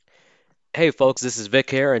Hey folks, this is Vic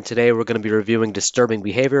here, and today we're going to be reviewing Disturbing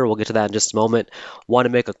Behavior. We'll get to that in just a moment. Want to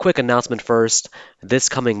make a quick announcement first. This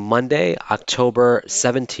coming Monday, October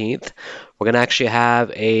 17th, we're going to actually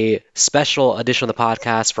have a special edition of the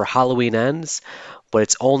podcast for Halloween Ends, but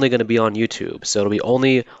it's only going to be on YouTube. So it'll be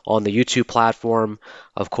only on the YouTube platform.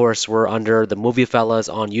 Of course, we're under the Movie Fellas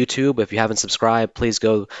on YouTube. If you haven't subscribed, please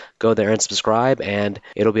go there and subscribe, and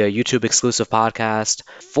it'll be a YouTube exclusive podcast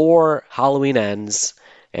for Halloween Ends,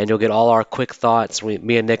 and you'll get all our quick thoughts.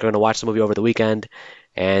 Me and Nick are going to watch the movie over the weekend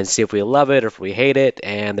and see if we love it or if we hate it,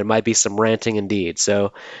 and there might be some ranting indeed.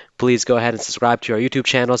 So please go ahead and subscribe to our YouTube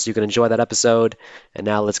channel so you can enjoy that episode. And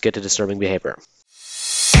now let's get to Disturbing Behavior.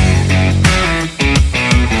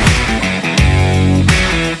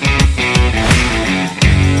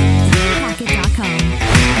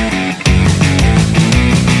 Pocket.com.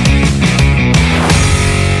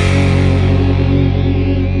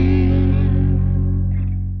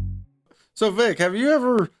 So, Vic, have you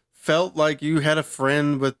ever felt like you had a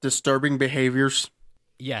friend with disturbing behaviors?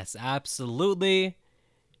 Yes, absolutely.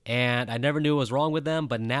 And I never knew what was wrong with them,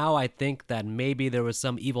 but now I think that maybe there was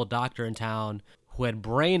some evil doctor in town who had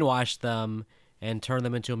brainwashed them and turned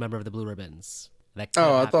them into a member of the Blue Ribbons. That could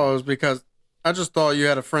Oh, I have thought it happened. was because I just thought you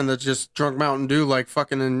had a friend that just drunk Mountain Dew like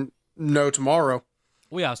fucking in no tomorrow.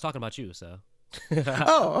 Well, yeah, I was talking about you, so.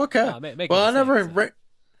 Oh, okay. Make Well, a mistake, so.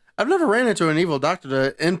 I've never ran into an evil doctor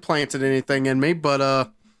that implanted anything in me,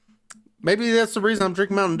 but maybe that's the reason I'm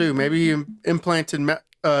drinking Mountain Dew. Maybe he implanted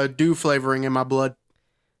dew flavoring in my blood.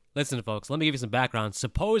 Listen, folks, let me give you some background.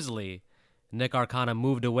 Supposedly, Nick Arcana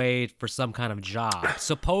moved away for some kind of job.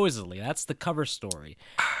 Supposedly. That's the cover story.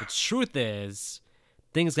 The truth is,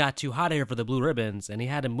 things got too hot here for the Blue Ribbons, and he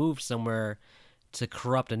had to move somewhere to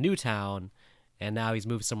corrupt a new town, and now he's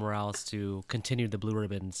moved somewhere else to continue the Blue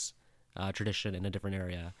Ribbons tradition in a different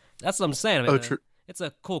area. That's what I'm saying. I mean, Oh, it's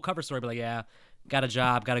a cool cover story, but like, yeah, got a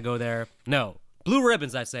job, got to go there. No. Blue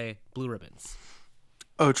Ribbons, I say. Blue Ribbons.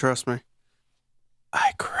 oh, trust me.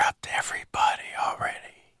 I corrupt everybody already.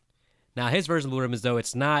 Now, his version of Blue Ribbons, though,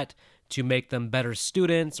 it's not to make them better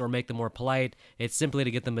students or make them more polite. It's simply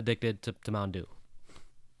to get them addicted to Mountain Dew.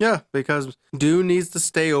 Yeah, because Dew needs to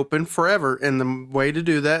stay open forever, and the way to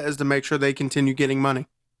do that is to make sure they continue getting money.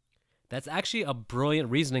 That's actually a brilliant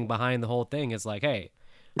reasoning behind the whole thing. It's like, hey,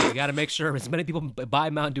 we got to make sure as many people buy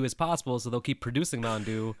Mountain Dew as possible so they'll keep producing Mountain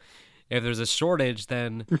Dew. If there's a shortage,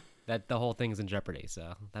 then that the whole thing's in jeopardy.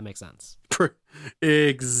 So that makes sense.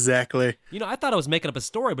 Exactly. You know, I thought I was making up a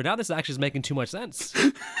story, but now this actually is making too much sense.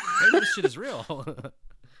 Maybe this shit is real.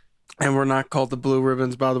 And we're not called the Blue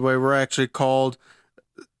Ribbons, by the way. We're actually called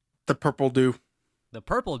the Purple Dew. The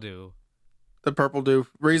Purple Dew. The Purple Dew.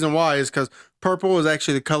 Reason why is because purple is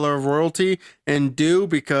actually the color of royalty, and Dew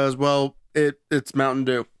because, well, it's Mountain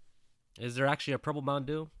Dew. Is there actually a Purple Mountain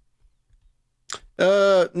Dew?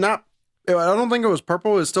 Not. I don't think it was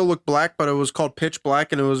purple. It still looked black, but it was called Pitch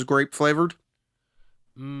Black, and it was grape flavored.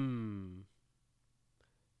 Mmm.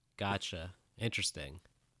 Gotcha. Interesting.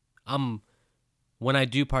 When I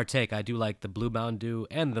do partake, I do like the Blue Mountain Dew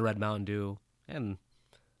and the Red Mountain Dew, and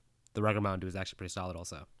the regular Mountain Dew is actually pretty solid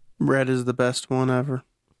also. Red is the best one ever.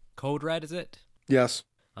 Code Red, is it? Yes.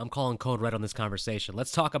 I'm calling Code Red on this conversation.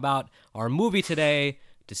 Let's talk about our movie today,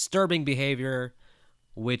 Disturbing Behavior,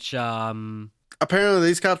 which, Apparently,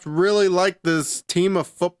 these cops really like this team of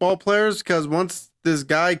football players because once this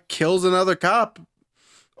guy kills another cop,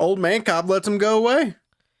 old man cop lets him go away.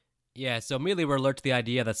 yeah, so immediately we're alert to the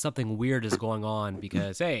idea that something weird is going on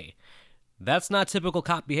because, hey, that's not typical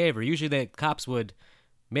cop behavior. Usually the cops would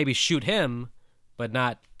maybe shoot him, but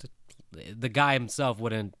not the guy himself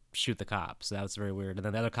wouldn't shoot the cop. So that was very weird. And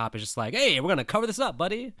then the other cop is just like, hey, we're going to cover this up,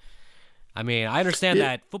 buddy. I mean, I understand Yeah.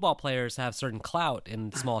 that football players have certain clout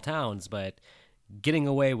in small towns, but getting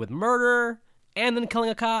away with murder and then killing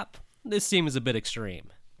a cop, this seems a bit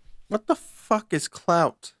extreme. What the fuck is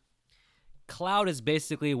clout? Clout is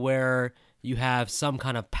basically where you have some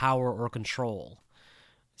kind of power or control.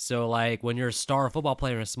 So, like, when you're a star football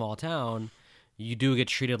player in a small town, you do get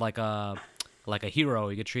treated like a hero.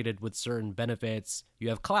 You get treated with certain benefits. You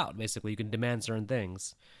have clout, basically. You can demand certain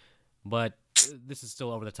things. But this is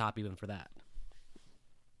still over the top even for that.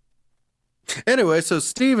 Anyway, so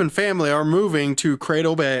Steve and family are moving to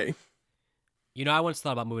Cradle Bay. You know, I once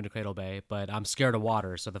thought about moving to Cradle Bay, but I'm scared of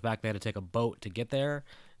water. So the fact they had to take a boat to get there,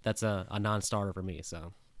 that's a non-starter for me.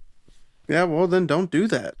 So Yeah, well, then don't do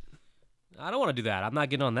that. I don't want to do that. I'm not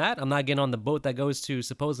getting on that. I'm not getting on the boat that goes to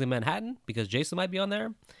supposedly Manhattan because Jason might be on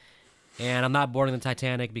there. And I'm not boarding the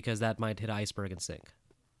Titanic because that might hit an iceberg and sink.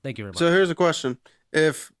 Thank you very much. So here's a question.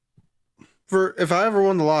 If I ever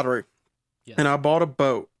won the lottery Yes. and I bought a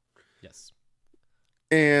boat, Yes.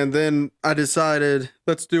 And then I decided,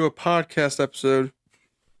 let's do a podcast episode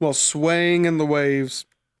while swaying in the waves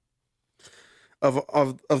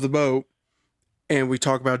of the boat, and we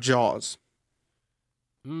talk about Jaws.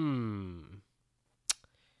 So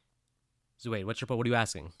wait, what are you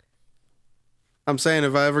asking? I'm saying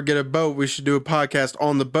if I ever get a boat, we should do a podcast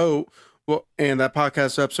on the boat, well, and that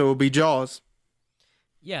podcast episode will be Jaws.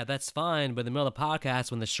 Yeah, that's fine, but in the middle of the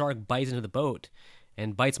podcast, when the shark bites into the boat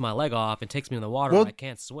and bites my leg off and takes me in the water and I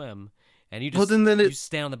can't swim, and you just you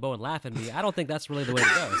stand on the boat and laugh at me, I don't think that's really the way to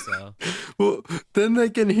go. So, well, then they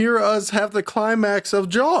can hear us have the climax of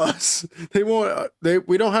Jaws. They won't.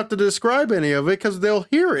 We don't have to describe any of it because they'll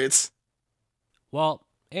hear it. Well,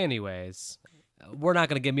 anyways, we're not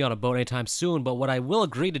gonna get me on a boat anytime soon. But what I will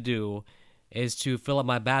agree to do is to fill up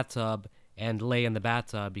my bathtub and lay in the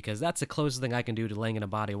bathtub, because that's the closest thing I can do to laying in a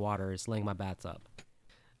body of water is laying in my bathtub.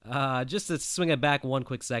 Just to swing it back one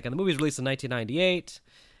quick second, the movie was released in 1998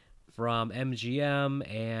 from MGM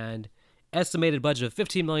and estimated budget of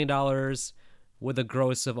 $15 million with a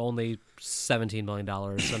gross of only $17 million.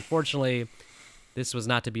 Unfortunately, this was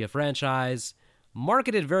not to be a franchise.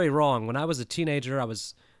 Marketed very wrong. When I was a teenager,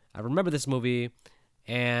 I remember this movie,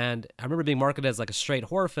 and I remember being marketed as like a straight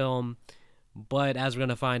horror film. But as we're going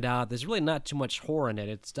to find out, there's really not too much horror in it.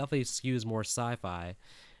 It's definitely skews more sci-fi.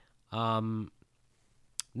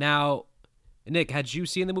 Now, Nick, had you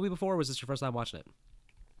seen the movie before, or was this your first time watching it?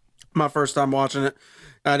 My first time watching it.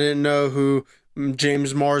 I didn't know who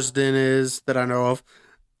James Marsden is that I know of.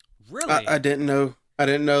 Really? I didn't know. I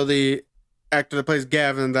didn't know the actor that plays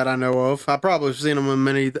Gavin that I know of. I probably have seen him in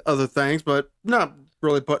many other things, but not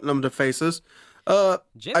really putting them to faces. I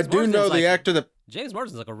do know the actor that... James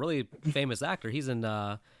Marsden's like a really famous actor. He's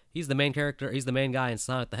the main character. He's the main guy in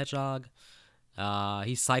Sonic the Hedgehog.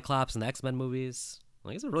 He's Cyclops in the X-Men movies.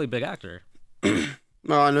 Well, he's a really big actor.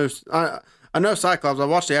 Well, I know Cyclops. I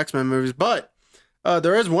watched the X-Men movies, but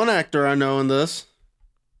there is one actor I know in this.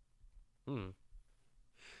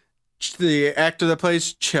 The actor that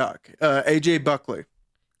plays Chuck, AJ Buckley.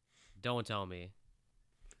 Don't tell me.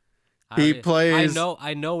 Plays.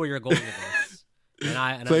 I know where you're going with this.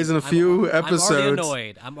 And plays in a few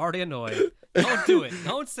episodes. I'm already annoyed. Don't do it.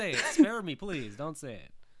 Don't say it. Spare me, please. Don't say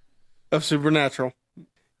it. Of Supernatural.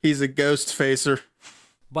 He's a ghost facer.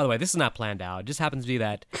 By the way, this is not planned out. It just happens to be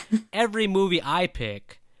that every movie I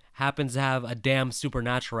pick happens to have a damn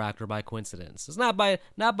supernatural actor by coincidence. It's not by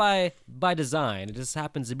design. It just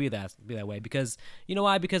happens to be that way. Because you know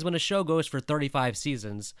why? Because when a show goes for 35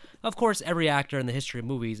 seasons, of course every actor in the history of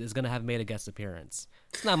movies is going to have made a guest appearance.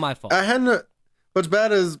 It's not my fault. What's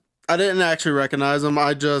bad is I didn't actually recognize him.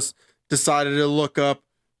 I just decided to look up,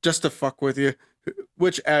 just to fuck with you,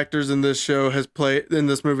 which actors in this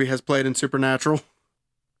movie has played in Supernatural.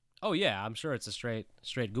 Oh yeah, I'm sure it's a straight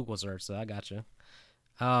Google search, so I got you.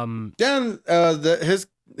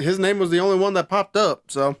 His name was the only one that popped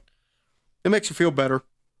up, so it makes you feel better.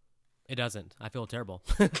 It doesn't. I feel terrible.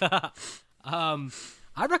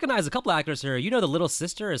 I recognize a couple actors here. You know, the little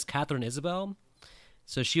sister is Catherine Isabel.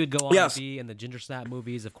 So she would go on to be in the Ginger Snap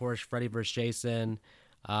movies, of course, Freddy vs. Jason,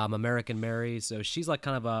 American Mary. So she's like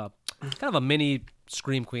kind of a mini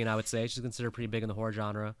scream queen, I would say. She's considered pretty big in the horror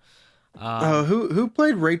genre. Who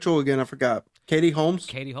played Rachel again? I forgot. Katie Holmes?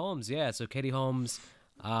 Katie Holmes, yeah. So Katie Holmes,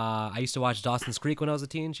 I used to watch Dawson's Creek when I was a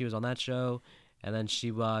teen. She was on that show. And then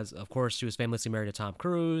she was famously married to Tom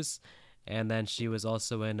Cruise. And then she was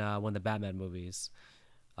also in one of the Batman movies.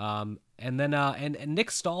 And Nick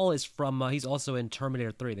Stahl is from, he's also in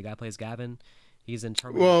Terminator 3. The guy plays Gavin. He's in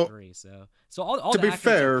Terminator 3. So all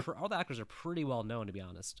the actors are pretty well known, to be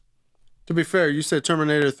honest. To be fair, you said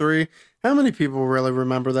Terminator 3. How many people really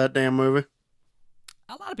remember that damn movie?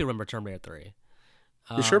 A lot of people remember Terminator 3.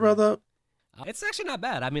 You sure about that? It's actually not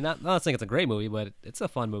bad. I mean, I'm not saying it's a great movie, but it's a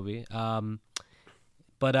fun movie.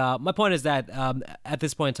 But my point is that at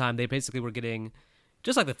this point in time, they basically were getting,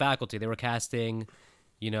 just like The Faculty, they were casting,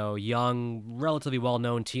 young, relatively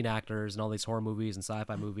well-known teen actors in all these horror movies and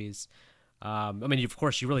sci-fi movies. I mean, of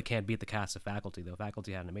course, you really can't beat the cast of Faculty, though.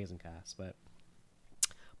 Faculty had an amazing cast, but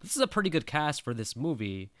this is a pretty good cast for this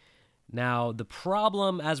movie. Now, the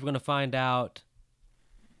problem, as we're going to find out,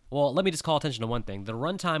 well, let me just call attention to one thing. The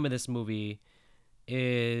runtime of this movie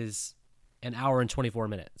is an hour and 24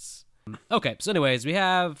 minutes. Okay, so anyways, we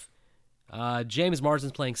have James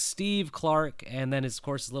Marsden's playing Steve Clark, and then, of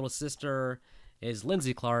course, his little sister is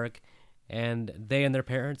Lindsay Clark, and they and their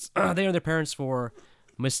parents, for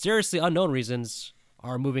mysteriously unknown reasons,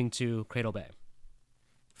 are moving to Cradle Bay.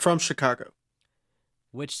 From Chicago.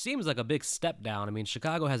 Which seems like a big step down. I mean,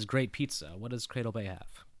 Chicago has great pizza. What does Cradle Bay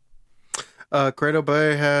have? Cradle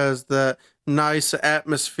Bay has that nice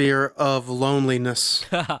atmosphere of loneliness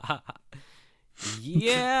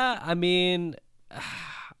Yeah, I mean, I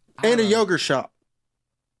and don't a know. yogurt shop.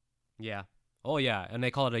 Yeah. Oh yeah, and they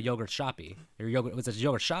call it a yogurt shoppy. Or yogurt was it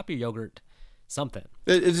yogurt shoppy or yogurt something?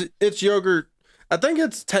 It's yogurt. I think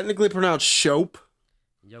it's technically pronounced shope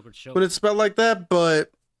Yogurt show. when it's spelled like that,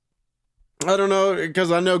 but I don't know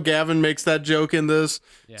because I know Gavin makes that joke in this.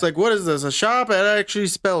 Yeah. It's like, what is this? A shop? It actually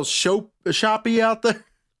spells shoppy out there.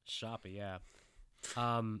 Shoppy, yeah.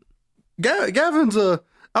 Gavin's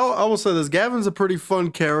I will say this. Gavin's a pretty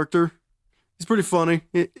fun character. He's pretty funny,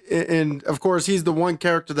 and of course, he's the one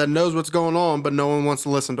character that knows what's going on, but no one wants to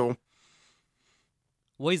listen to him.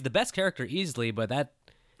 Well, he's the best character easily, but that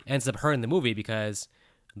ends up hurting the movie because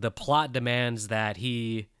the plot demands that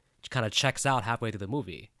he kind of checks out halfway through the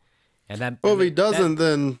movie, and that Well, if he that- doesn't,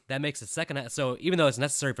 then that makes the second half. So even though it's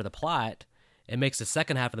necessary for the plot, it makes the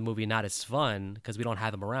second half of the movie not as fun because we don't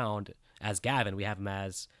have him around as Gavin. We have him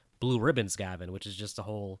as Blue Ribbons Gavin, which is just a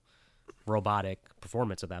whole robotic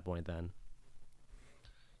performance at that point. Then,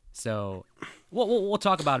 so we'll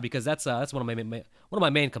talk about it because that's one of my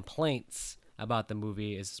main complaints about the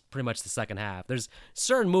movie is pretty much the second half. There's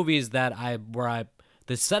certain movies that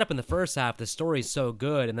the setup in the first half, the story is so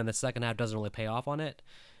good, and then the second half doesn't really pay off on it.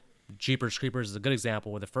 Jeepers Creepers is a good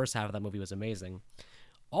example where the first half of that movie was amazing.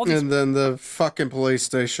 All these, and then the fucking police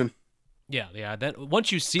station. yeah. Then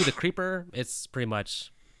once you see the creeper, it's pretty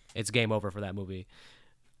much it's game over for that movie.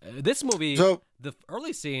 This movie, So- the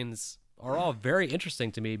early scenes are all very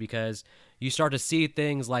interesting to me because you start to see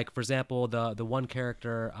things like, for example, the one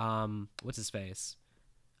character, what's his face,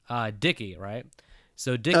 Dickie, right?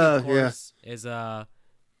 So Dickie, of yeah. course, is a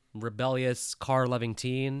rebellious, car-loving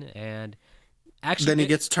teen, and actually, Then he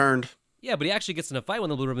gets turned. yeah, but he actually gets in a fight with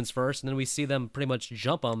the Blue Ribbons first, and then we see them pretty much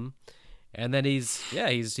jump him, and then he's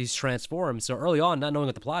transformed. So early on, not knowing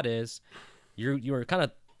what the plot is, you're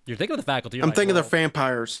thinking of the faculty. You're I'm like, thinking well, they're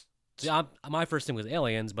vampires. see, my first thing was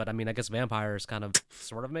aliens, but I mean, I guess vampires kind of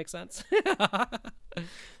sort of make sense.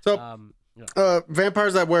 So, Yeah.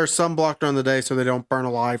 vampires that wear sunblock during the day so they don't burn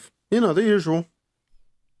alive. You know, the usual.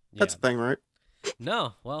 That's Yeah. the thing, right?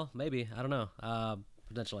 No, well, maybe I don't know.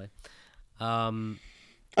 Potentially.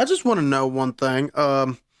 I just want to know one thing.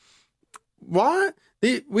 Why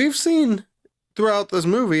we've seen throughout this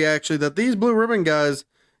movie actually that these blue ribbon guys,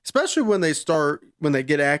 especially when they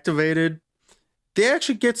get activated, they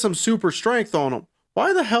actually get some super strength on them.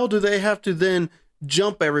 Why the hell do they have to then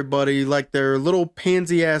jump everybody like they're little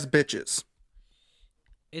pansy ass bitches?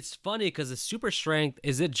 It's funny because the super strength,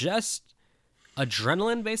 is it just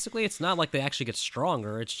adrenaline basically? It's not like they actually get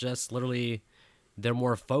stronger. It's just literally they're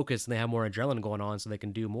more focused and they have more adrenaline going on so they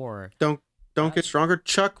can do more. Don't get stronger.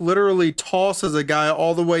 Chuck literally tosses a guy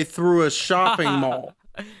all the way through a shopping mall.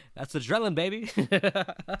 That's adrenaline, baby.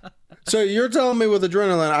 So you're telling me with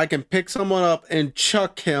adrenaline, I can pick someone up and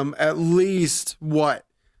chuck him at least what?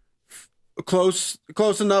 Close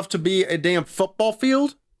enough to be a damn football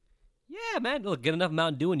field? Yeah, man. Look, get enough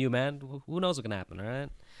Mountain Dew in you, man. Who knows what can happen, all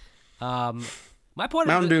right? My point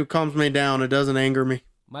Mountain Dew calms me down. It doesn't anger me.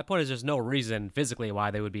 My point is there's no reason physically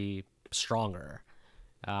why they would be stronger.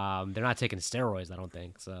 They're not taking steroids, I don't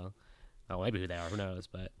think. So, maybe who they are, who knows?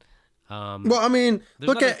 But Well, I mean, There's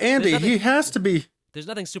look at nothing- Andy. there's He nothing- has to be. there's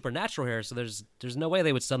nothing supernatural here, so there's no way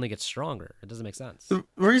they would suddenly get stronger. It doesn't make sense. The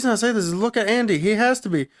reason I say this is look at Andy. He has to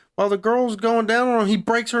be. While the girl's going down on him, he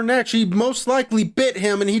breaks her neck. She most likely bit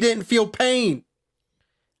him and he didn't feel pain.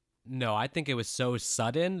 No, I think it was so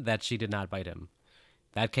sudden that she did not bite him.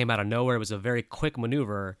 That came out of nowhere. It was a very quick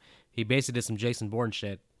maneuver. He basically did some Jason Bourne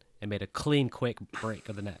shit and made a clean, quick break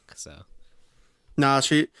of the neck. So Nah,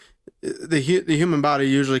 the human body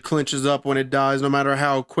usually clenches up when it dies, no matter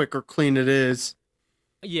how quick or clean it is.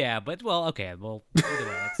 yeah, but well, okay, well,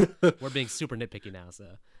 either way, we're being super nitpicky now. So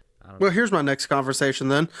I don't know. Well, here's my next conversation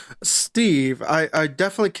then. Steve, I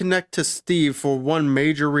definitely connect to Steve for one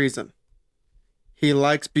major reason. He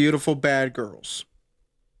likes beautiful bad girls.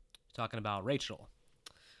 Talking about Rachel.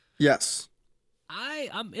 Yes.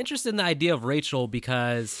 I'm interested in the idea of Rachel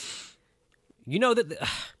because, you know, that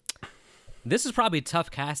this is probably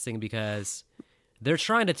tough casting because they're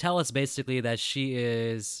trying to tell us basically that she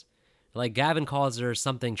is, like Gavin calls her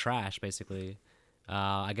something trash, basically.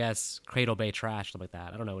 I guess Cradle Bay trash, something like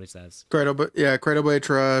that. I don't know what he says. Cradle Bay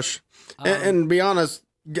trash. And be honest,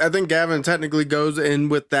 I think Gavin technically goes in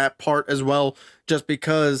with that part as well, just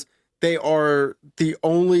because they're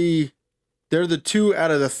the two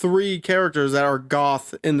out of the three characters that are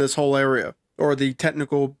goth in this whole area, or the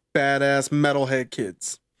technical badass metalhead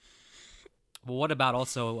kids. Well, what about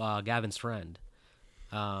also Gavin's friend?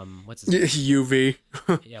 What's his name? UV.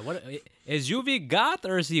 Yeah, what is UV goth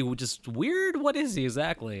or is he just weird? What is he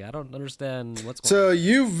exactly? I don't understand what's going So on.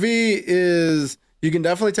 UV is, you can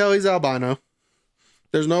definitely tell he's albino.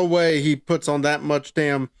 There's no way he puts on that much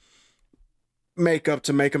damn makeup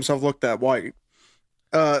to make himself look that white.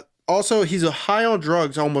 Also, he's high on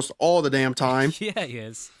drugs almost all the damn time. Yeah, he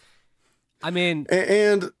is. I mean,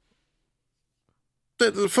 And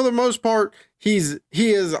for the most part, he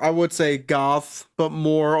is, I would say, goth, but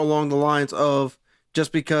more along the lines of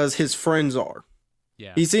just because his friends are.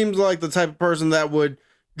 yeah. He seems like the type of person that would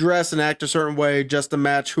dress and act a certain way just to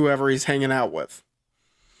match whoever he's hanging out with.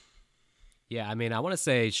 Yeah, I mean, I want to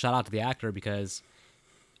say shout out to the actor because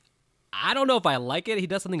I don't know if I like it. He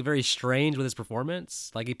does something very strange with his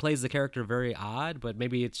performance. Like he plays the character very odd, but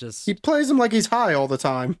maybe it's just He plays him like he's high all the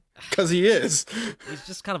time, because he is. he's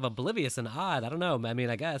just kind of oblivious and odd. I don't know. I mean,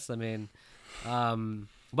 I guess. But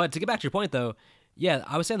to get back to your point though, yeah,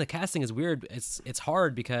 I was saying the casting is weird. It's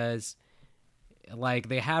hard because like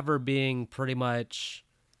they have her being pretty much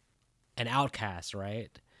an outcast, right?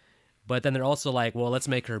 But then they're also like, well, let's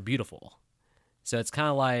make her beautiful. So it's kind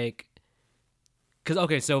of like, because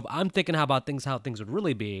okay, so if I'm thinking how things would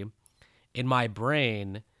really be in my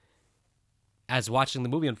brain as watching the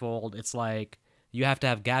movie unfold. It's like you have to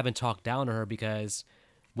have Gavin talk down to her because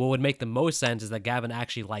what would make the most sense is that Gavin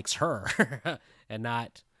actually likes her and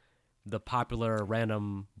not the popular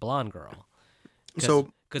random blonde girl.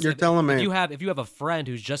 So you're telling me if you have a friend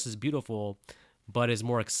who's just as beautiful but is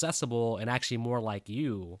more accessible and actually more like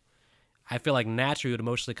you, I feel like naturally you would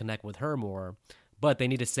emotionally connect with her more. But they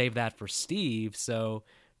need to save that for Steve, so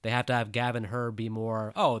they have to have Gavin her be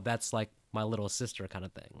more, oh, that's like my little sister kind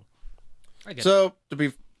of thing. I get it. so. To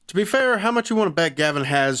be fair, how much you want to bet Gavin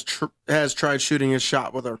has tried shooting his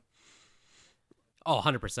shot with her? Oh,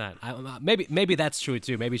 100%. Maybe that's true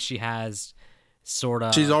too. Maybe she has sort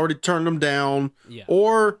of. She's already turned him down, Yeah.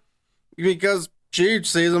 or because she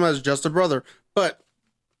sees him as just a brother. But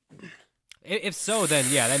If so, then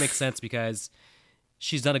yeah, that makes sense because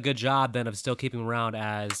she's done a good job then of still keeping him around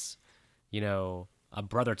as, a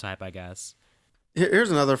brother type, I guess. here's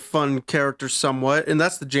another fun character, somewhat, and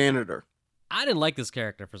that's the janitor. I didn't like this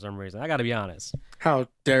character for some reason. I got to be honest. How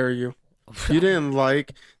dare you? You didn't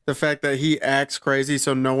like the fact that he acts crazy,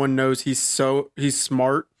 so no one knows he's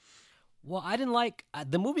smart. Well, I didn't like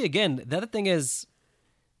the movie again. The other thing is,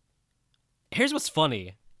 here's what's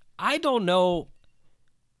funny. I don't know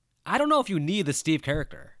if you need the Steve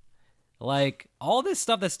character. Like, all this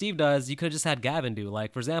stuff that Steve does, you could have just had Gavin do.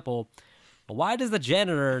 Like, for example, why does the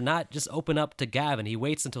janitor not just open up to Gavin? He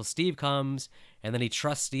waits until Steve comes, and then he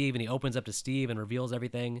trusts Steve, and he opens up to Steve and reveals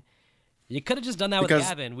everything. You could have just done that with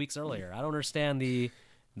Gavin weeks earlier. I don't understand the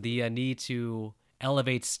need to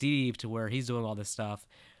elevate Steve to where he's doing all this stuff.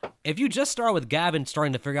 If you just start with Gavin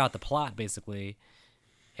starting to figure out the plot, basically,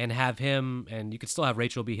 and have him, and you could still have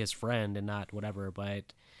Rachel be his friend and not whatever,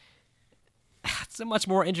 but it's a much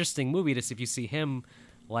more interesting movie to see if you see him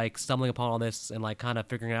like stumbling upon all this and like kind of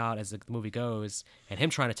figuring it out as the movie goes and him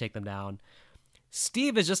trying to take them down.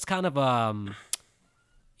 Steve is just kind of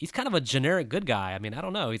he's kind of a generic good guy. I mean, I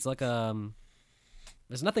don't know. He's like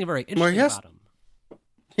there's nothing very interesting about him.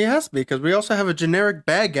 He has to be, because we also have a generic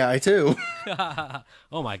bad guy too.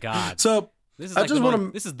 Oh my god. So This is I like just want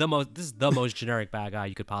to, this is the most generic bad guy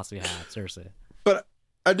you could possibly have, seriously. but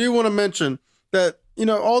I do want to mention that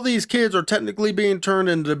all these kids are technically being turned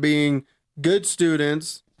into being good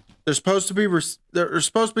students. They're supposed to be they're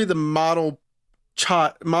supposed to be the model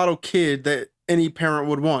kid that any parent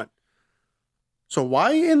would want. So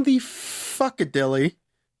why in the fuckadilly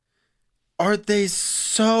are they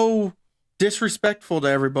so disrespectful to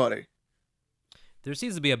everybody? There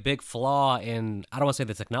seems to be a big flaw in, I don't want to say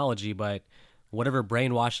the technology, but whatever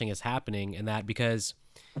brainwashing is happening in that, because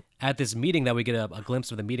at this meeting that we get a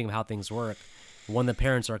glimpse of the meeting of how things work, one of the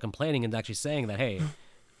parents are complaining and actually saying that, hey,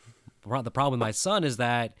 the problem with my son is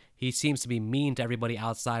that he seems to be mean to everybody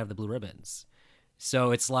outside of the Blue Ribbons.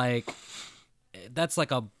 So it's like, that's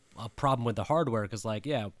like a problem with the hardware, because like,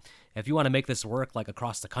 yeah, if you want to make this work like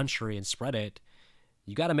across the country and spread it,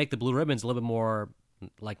 you got to make the Blue Ribbons a little bit more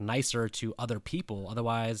like nicer to other people.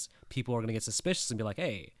 Otherwise, people are going to get suspicious and be like,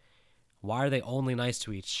 hey, why are they only nice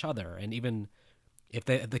to each other? And even if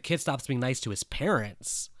the kid stops being nice to his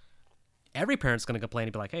parents, every parent's going to complain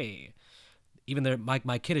and be like, hey, even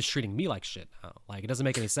my kid is treating me like shit now. Like, it doesn't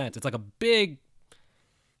make any sense. It's like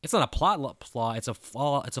it's not a plot flaw. It's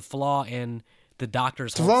a flaw in the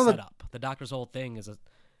Doctor's whole setup. The Doctor's whole thing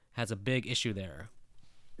has a big issue there.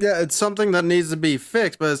 Yeah, it's something that needs to be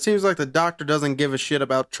fixed, but it seems like the Doctor doesn't give a shit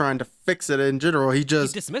about trying to fix it in general. He He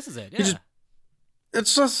dismisses it. Yeah.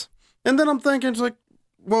 it's just, and then I'm thinking, it's like,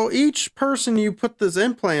 well, each person you put this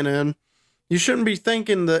implant in, you shouldn't be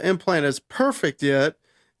thinking the implant is perfect yet,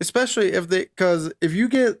 especially because if you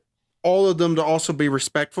get all of them to also be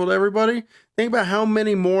respectful to everybody, think about how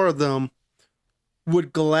many more of them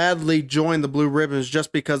would gladly join the Blue Ribbons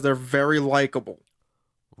just because they're very likable.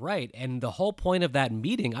 Right. And the whole point of that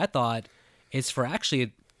meeting, I thought, is for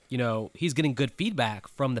actually, he's getting good feedback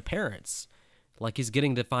from the parents. Like, he's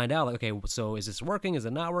getting to find out, like, okay, so is this working? Is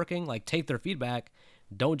it not working? Like, take their feedback.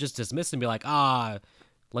 Don't just dismiss and be like,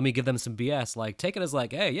 let me give them some BS. Like, take it as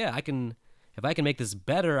like, hey, yeah, if I can make this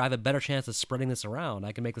better, I have a better chance of spreading this around.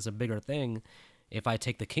 I can make this a bigger thing if I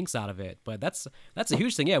take the kinks out of it. But that's a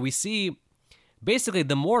huge thing. Yeah, we see basically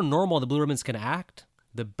the more normal the Blue Ribbons can act,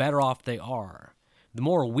 the better off they are. The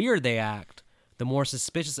more weird they act, the more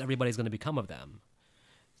suspicious everybody's going to become of them.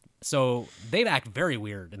 So they act very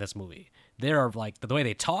weird in this movie. They're like, the way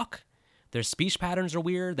they talk, their speech patterns are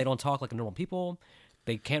weird. They don't talk like normal people.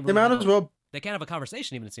 They can't really they can't have a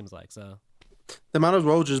conversation even, it seems like. So they might as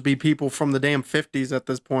well just be people from the damn 50s at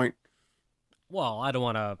this point. Well, I don't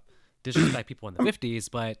want to disrespect people in the 50s,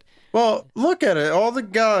 but... Well, look at it. All the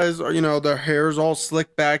guys are, their hair's all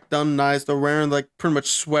slicked back, done nice. They're wearing like pretty much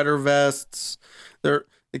sweater vests. They're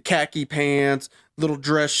the khaki pants, little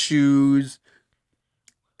dress shoes.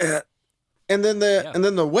 And then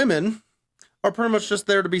the women are pretty much just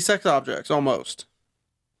there to be sex objects, almost.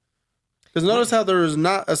 Because notice how there is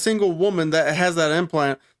not a single woman that has that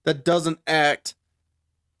implant that doesn't act,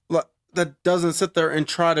 that doesn't sit there and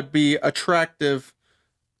try to be attractive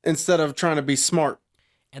instead of trying to be smart.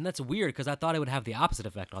 And that's weird, because I thought it would have the opposite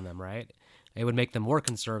effect on them, right? It would make them more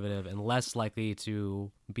conservative and less likely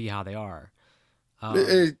to be how they are.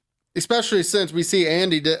 Especially since we see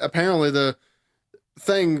Andy, apparently the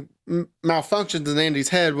thing malfunctions in Andy's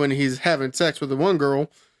head when he's having sex with the one girl,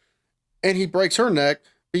 and he breaks her neck,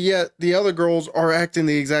 but yet the other girls are acting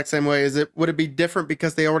the exact same way. Would it be different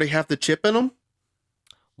because they already have the chip in them?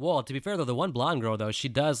 Well, to be fair though, the one blonde girl though, she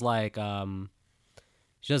does like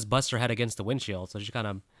she does bust her head against the windshield, so she kind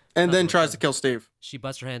of and then tries to kill Steve. She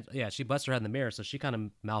busts her head. Yeah, she busts her head in the mirror, so she kind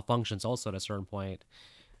of malfunctions also at a certain point.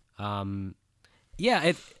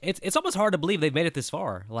 Yeah, it's almost hard to believe they've made it this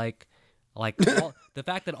far. Like the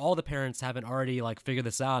fact that all the parents haven't already like figured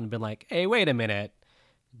this out and been like, hey, wait a minute.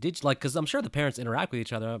 Because I'm sure the parents interact with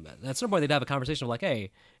each other. At some point, they'd have a conversation of like,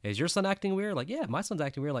 hey, is your son acting weird? Like, yeah, my son's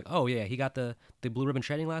acting weird. Like, oh, yeah, he got the blue ribbon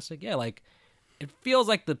training last week. Yeah, like, it feels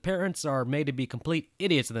like the parents are made to be complete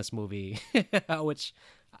idiots in this movie, which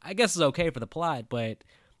I guess is okay for the plot. But,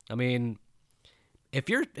 I mean, if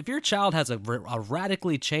your child has a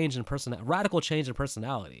radical change in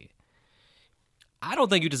personality, I don't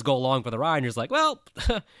think you just go along for the ride and you're just like, well,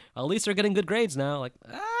 at least they're getting good grades now. Like,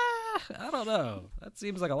 I don't know. That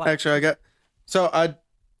seems like a lot. Actually,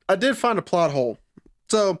 I did find a plot hole.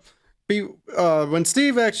 So, when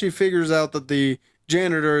Steve actually figures out that the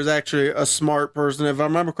janitor is actually a smart person, if I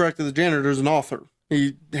remember correctly, the janitor is an author.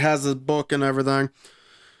 He has a book and everything.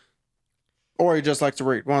 Or he just likes to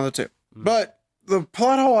read, one of the two. But the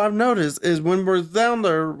plot hole I've noticed is when we're down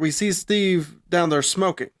there, we see Steve down there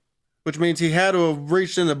smoking, which means he had to have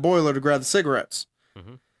reached in the boiler to grab the cigarettes.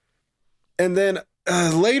 Mm-hmm. And then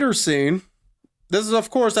later scene, this is of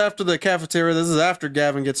course after the cafeteria, this is after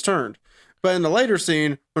Gavin gets turned. But in the later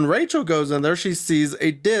scene, when Rachel goes in there, she sees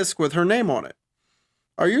a disc with her name on it.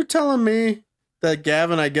 Are you telling me that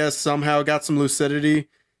Gavin, I guess, somehow got some lucidity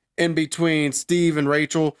in between Steve and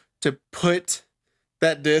Rachel to put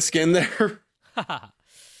that disc in there?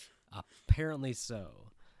 Apparently so.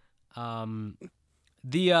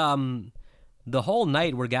 The whole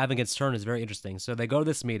night where Gavin gets turned is very interesting. So they go to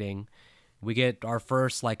this meeting. We get our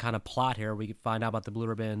first like kind of plot here. We find out about the blue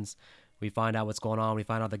ribbons. We find out what's going on. We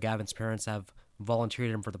find out that Gavin's parents have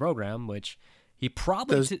volunteered him for the program, which he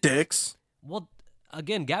probably... Those dicks. Well,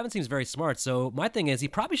 again, Gavin seems very smart. So my thing is he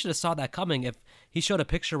probably should have saw that coming if he showed a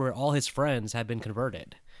picture where all his friends had been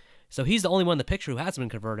converted. So he's the only one in the picture who hasn't been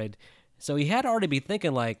converted. So he had already been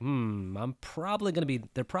thinking like, they're probably going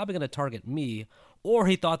to target me. Or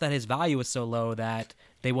he thought that his value was so low that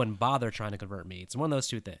they wouldn't bother trying to convert me. It's one of those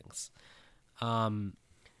two things.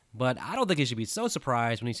 But I don't think he should be so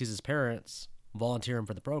surprised when he sees his parents volunteer him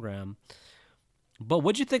for the program. But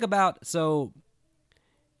what'd you think about, so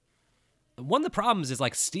one of the problems is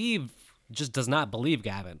like Steve just does not believe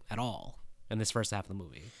Gavin at all in this first half of the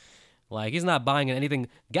movie. Like he's not buying anything.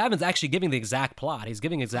 Gavin's actually giving the exact plot. He's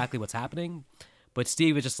giving exactly what's happening. But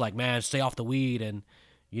Steve is just like, man, stay off the weed and,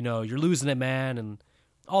 you're losing it, man. And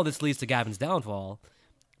all this leads to Gavin's downfall.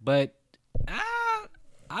 But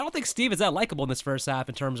I don't think Steve is that likable in this first half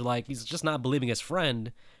in terms of like he's just not believing his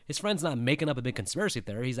friend. His friend's not making up a big conspiracy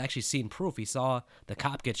theory. He's actually seen proof. He saw the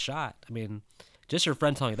cop get shot. I mean, just your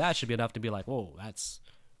friend telling you that should be enough to be like, whoa, that's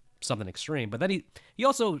something extreme. But then he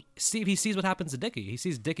also he sees what happens to Dickie. He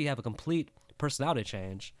sees Dickie have a complete personality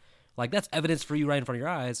change. Like that's evidence for you right in front of your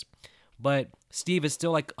eyes. But Steve is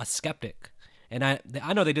still like a skeptic. And I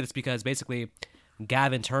know they did this because basically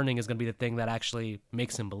Gavin turning is going to be the thing that actually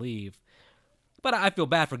makes him believe. But I feel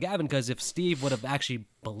bad for Gavin because if Steve would have actually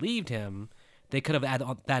believed him, they could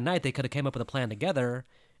have that night they could have came up with a plan together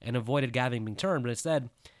and avoided Gavin being turned. But instead,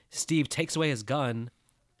 Steve takes away his gun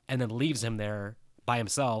and then leaves him there by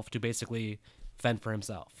himself to basically fend for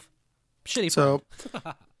himself. Shitty. So,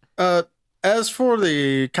 as for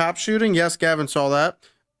the cop shooting, yes, Gavin saw that.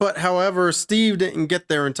 But however, Steve didn't get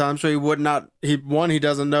there in time, so he would not. He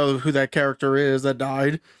doesn't know who that character is that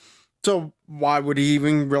died. So why would he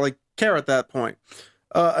even really care at that point?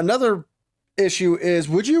 Another issue is,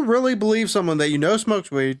 would you really believe someone that you know smokes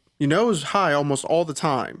weed, you know is high almost all the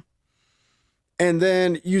time, and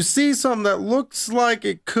then you see something that looks like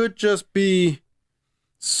it could just be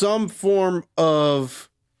some form of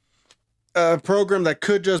a program that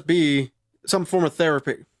could just be some form of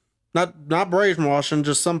therapy? Not brainwashing,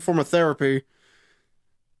 just some form of therapy.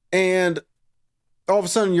 And all of a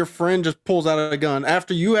sudden your friend just pulls out a gun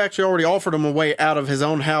after you actually already offered him a way out of his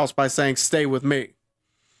own house by saying, stay with me.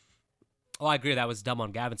 Oh, I agree. That was dumb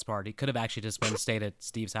on Gavin's part. He could have actually just went and stayed at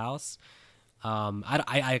Steve's house. I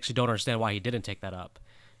actually don't understand why he didn't take that up.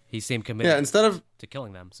 He seemed committed to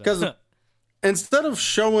killing them. Because instead of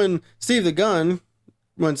showing Steve the gun,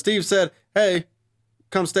 when Steve said, hey,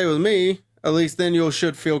 come stay with me, at least then you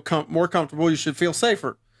should feel more comfortable. You should feel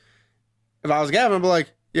safer. If I was Gavin, I'd be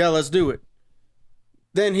like, yeah, let's do it.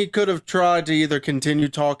 Then he could have tried to either continue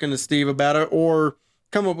talking to Steve about it or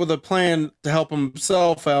come up with a plan to help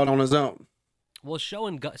himself out on his own. Well,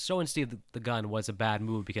 showing Steve the gun was a bad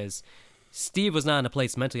move because Steve was not in a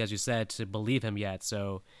place mentally, as you said, to believe him yet.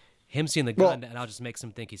 So him seeing the gun now just makes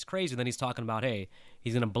him think he's crazy. Then he's talking about, hey,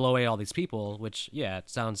 he's going to blow away all these people, which, yeah, it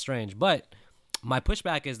sounds strange. But my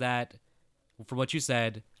pushback is that, from what you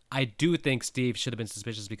said, I do think Steve should have been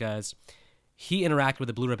suspicious because he interacted with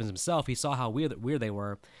the Blue Ribbons himself. He saw how weird they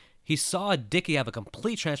were. He saw Dickie have a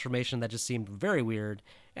complete transformation that just seemed very weird.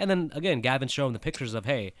 And then, again, Gavin showed him the pictures of,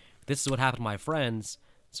 hey, this is what happened to my friends,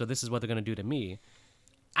 so this is what they're going to do to me.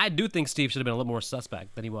 I do think Steve should have been a little more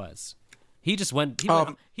suspect than he was. He just went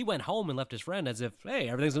home and left his friend as if, hey,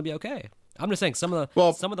 everything's going to be okay. I'm just saying some of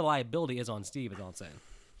the liability is on Steve, is all I'm saying.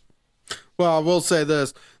 Well, I will say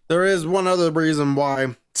this. There is one other reason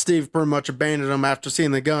why Steve pretty much abandoned him after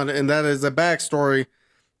seeing the gun, and that is a backstory.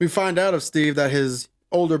 We find out of Steve that his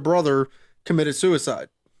older brother committed suicide.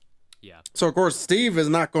 Yeah. So, of course, Steve is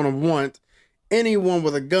not going to want anyone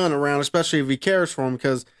with a gun around, especially if he cares for him,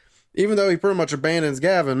 because even though he pretty much abandons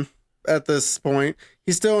Gavin at this point,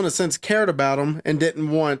 he still, in a sense, cared about him and didn't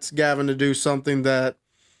want Gavin to do something that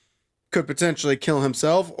could potentially kill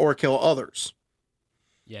himself or kill others.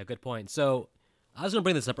 Yeah, good point. So I was going to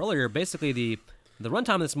bring this up earlier. Basically, the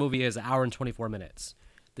runtime of this movie is 1 hour and 24 minutes.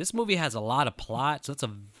 This movie has a lot of plot, so it's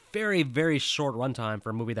a very, very short runtime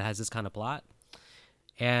for a movie that has this kind of plot.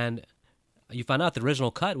 And you find out the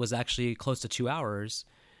original cut was actually close to 2 hours.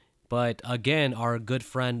 But again, our good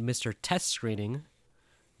friend Mr. Test Screening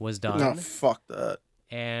was done. No, fuck that.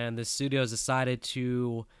 And the studios decided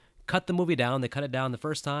to cut the movie down. They cut it down the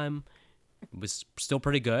first time. It was still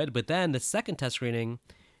pretty good. But then the second test screening,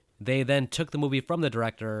 they then took the movie from the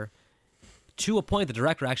director to a point the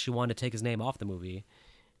director actually wanted to take his name off the movie.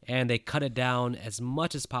 And they cut it down as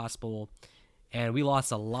much as possible. And we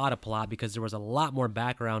lost a lot of plot because there was a lot more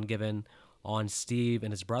background given on Steve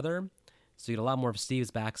and his brother. So you get a lot more of Steve's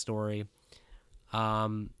backstory.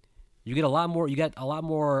 You get a lot more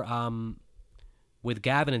with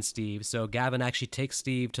Gavin and Steve. So Gavin actually takes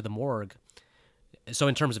Steve to the morgue. So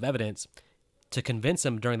in terms of evidence, to convince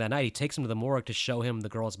him during that night, he takes him to the morgue to show him the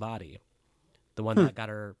girl's body. The one that got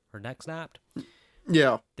her neck snapped.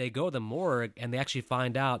 Yeah. They go to the morgue and they actually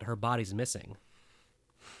find out her body's missing.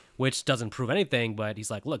 Which doesn't prove anything, but he's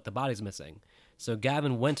like, look, the body's missing. So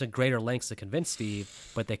Gavin went to greater lengths to convince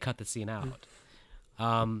Steve, but they cut the scene out.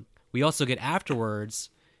 We also get afterwards,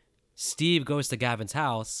 Steve goes to Gavin's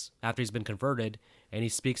house after he's been converted, and he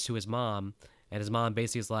speaks to his mom, and his mom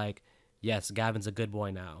basically is like, yes, Gavin's a good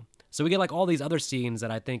boy now. So we get like all these other scenes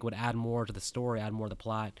that I think would add more to the story, add more to the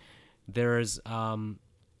plot. There's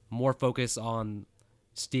more focus on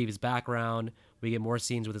Steve's background. We get more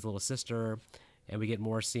scenes with his little sister, and we get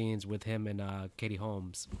more scenes with him and Katie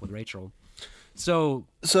Holmes, with Rachel. So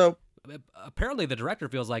apparently the director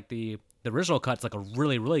feels like the the original cut's like a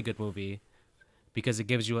really, really good movie because it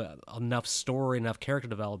gives you enough story, enough character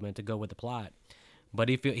development to go with the plot. But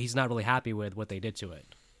he's not really happy with what they did to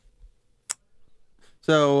it.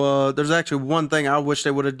 So there's actually one thing I wish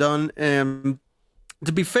they would have done, and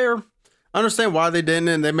to be fair, I understand why they didn't,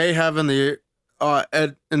 and they may have in the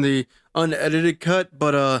unedited cut,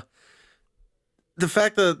 but the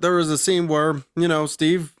fact that there was a scene where,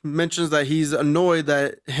 Steve mentions that he's annoyed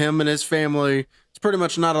that him and his family is pretty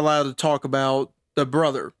much not allowed to talk about the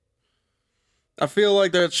brother. I feel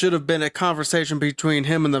like there should have been a conversation between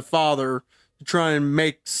him and the father to try and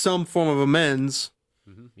make some form of amends.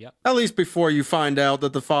 Mm-hmm. Yep. At least before you find out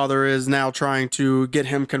that the father is now trying to get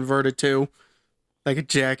him converted to. Like a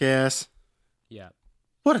jackass. Yeah.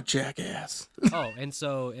 What a jackass. Oh, and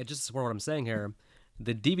so just to support what I'm saying here,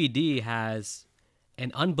 the DVD has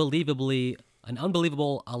an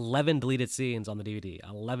unbelievable 11 deleted scenes on the DVD.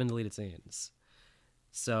 11 deleted scenes.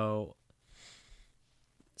 So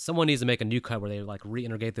someone needs to make a new cut where they like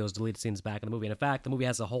reintegrate those deleted scenes back in the movie. And in fact, the movie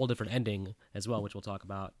has a whole different ending as well, which we'll talk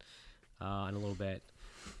about in a little bit.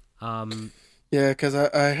 Yeah, because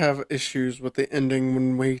I have issues with the ending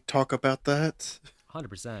when we talk about that.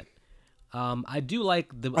 100%. I do like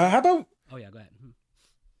the. How about? Oh yeah, go ahead.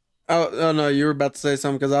 Oh no, you were about to say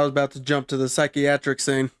something because I was about to jump to the psychiatric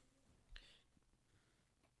scene.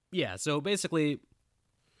 Yeah, so basically,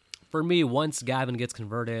 for me, once Gavin gets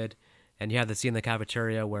converted, and you have the scene in the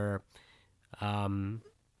cafeteria where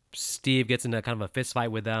Steve gets into kind of a fist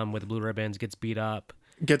fight with them with the blue ribbons, gets beat up.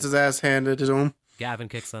 Gets his ass handed to him. Gavin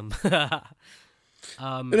kicks him.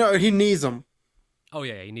 No, he needs him. Oh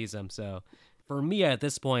yeah, he needs him. So for me at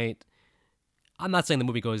this point, I'm not saying the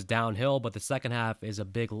movie goes downhill, but the second half is a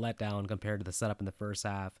big letdown compared to the setup in the first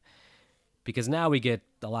half. Because now we get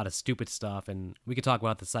a lot of stupid stuff, and we could talk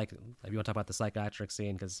about if you want to talk about the psychiatric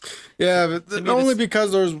scene, because yeah, but only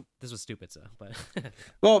because this was stupid. So, but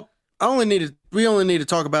well, we only need to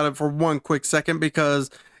talk about it for one quick second because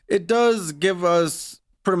it does give us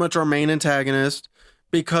pretty much our main antagonist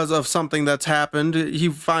because of something that's happened. He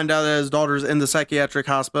find out that his daughter's in the psychiatric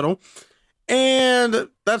hospital, and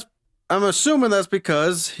I'm assuming that's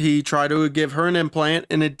because he tried to give her an implant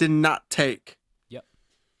and it did not take.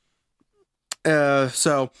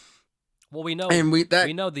 So, well, we know, and we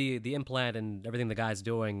know the implant and everything the guy's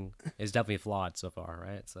doing is definitely flawed so far,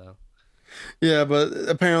 right? So, yeah, but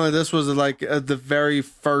apparently this was like the very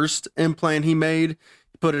first implant he made.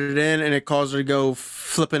 He put it in, and it caused her to go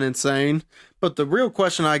flipping insane. But the real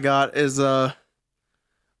question I got is,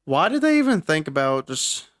 why did they even think about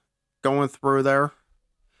just going through there?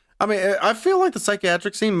 I mean, I feel like the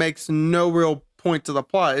psychiatric scene makes no real point to the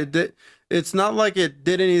plot. It's not like it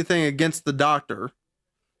did anything against the doctor.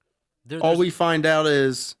 All we find out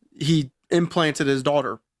is he implanted his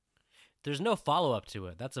daughter. There's no follow-up to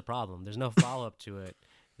it. That's a problem. There's no follow-up to it.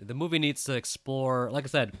 The movie needs to explore, like I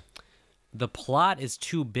said, the plot is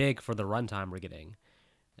too big for the runtime we're getting.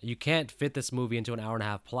 You can't fit this movie into an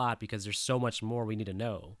hour-and-a-half plot because there's so much more we need to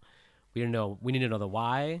know. We need to know the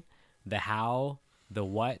why, the how, the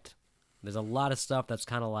what. There's a lot of stuff that's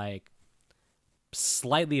kind of like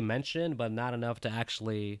slightly mentioned, but not enough to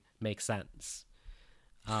actually make sense.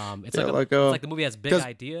 It's like the movie has big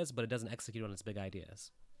ideas, but it doesn't execute on its big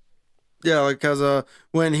ideas. Yeah, because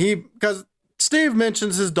because Steve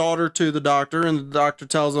mentions his daughter to the doctor, and the doctor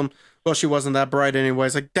tells him, "Well, she wasn't that bright anyway."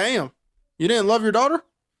 It's like, damn, you didn't love your daughter?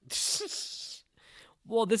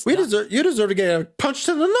 Well, you deserve to get a punch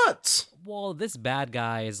to the nuts. Well, this bad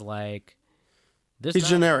guy is like he's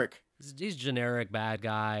generic. He's generic bad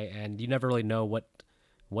guy, and you never really know what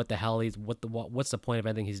the hell what's the point of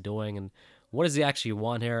anything he's doing, and what does he actually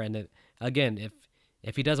want here? And again,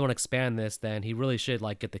 if he does want to expand this, then he really should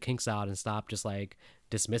like get the kinks out and stop just like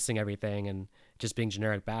dismissing everything and just being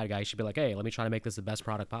generic bad guy. He should be like, hey, let me try to make this the best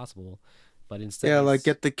product possible. But instead, like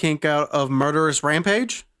get the kink out of murderous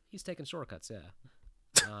rampage. He's taking shortcuts,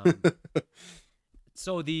 yeah.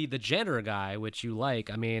 So the janitor guy, which you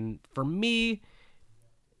like, I mean, for me,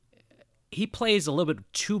 he plays a little bit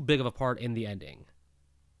too big of a part in the ending.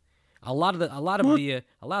 A lot of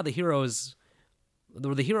the heroes,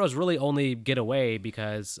 the heroes really only get away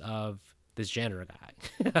because of this janitor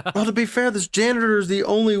guy. Well, to be fair, this janitor is the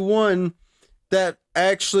only one that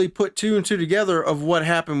actually put two and two together of what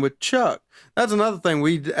happened with Chuck. That's another thing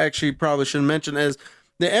we actually probably should mention is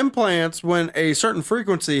the implants, when a certain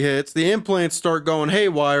frequency hits, the implants start going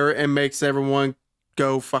haywire and makes everyone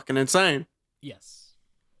go fucking insane. Yes.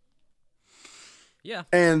 Yeah.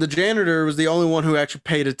 And the janitor was the only one who actually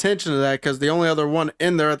paid attention to that because the only other one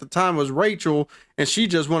in there at the time was Rachel, and she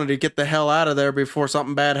just wanted to get the hell out of there before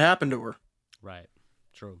something bad happened to her. Right.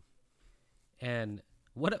 True. And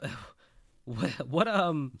what what?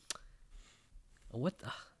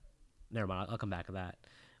 Never mind. I'll come back to that.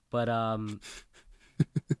 But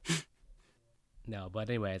no. But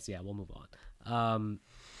anyways, yeah, we'll move on.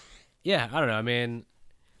 Yeah, I don't know. I mean,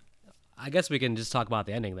 I guess we can just talk about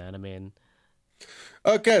the ending then. I mean,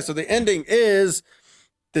 Okay, so the ending is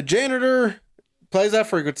the janitor plays that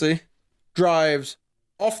frequency, drives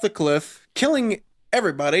off the cliff, killing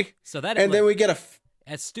everybody, so that and then we get a.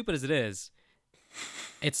 as stupid as it is,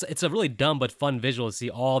 it's a really dumb but fun visual to see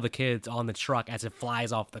all the kids on the truck as it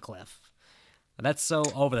flies off the cliff. That's so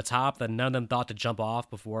over the top that none of them thought to jump off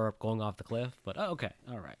before going off the cliff. But okay,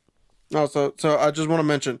 all right. Oh, so I just want to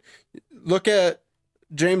mention, look at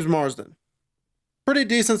James Marsden. Pretty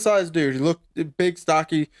decent sized dude. He looked big,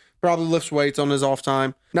 stocky, probably lifts weights on his off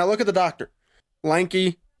time. Now look at the doctor.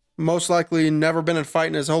 Lanky, most likely never been in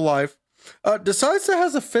fighting his whole life. Decides to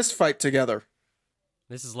has a fist fight together.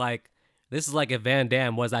 This is like if Van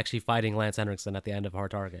Damme was actually fighting Lance Henriksen at the end of Hard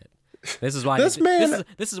Target. This is why This man-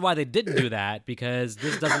 this is why they didn't do that, because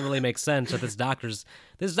this doesn't really make sense that this doctor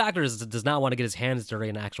does not want to get his hands dirty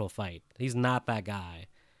in an actual fight. He's not that guy.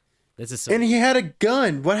 This is And he had a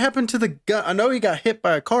gun. What happened to the gun? I know he got hit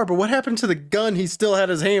by a car, but what happened to the gun he still had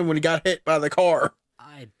his hand when he got hit by the car?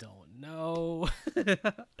 I don't know. It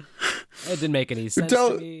didn't make any sense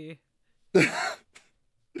to me.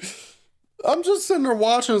 I'm just sitting there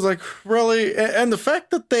watching. It's like, really? And the fact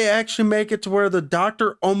that they actually make it to where the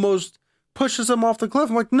doctor almost pushes him off the cliff.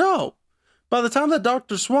 I'm like, no. By the time the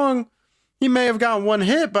doctor swung, he may have gotten one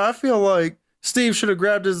hit, but I feel like Steve should have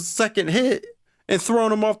grabbed his second hit and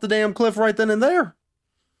thrown him off the damn cliff right then and there.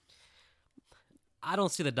 I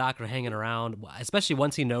don't see the doctor hanging around, especially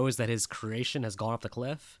once he knows that his creation has gone off the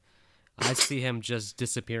cliff. I see him just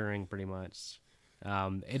disappearing pretty much.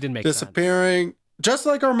 It didn't make sense. Disappearing, just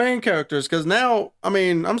like our main characters. Because now, I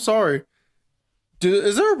mean, I'm sorry.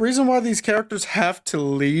 Is there a reason why these characters have to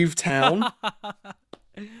leave town?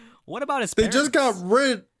 What about his They parents?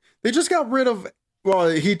 just got rid of. Well,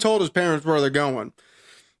 he told his parents where they're going.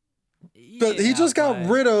 But he just got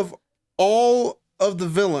rid of all of the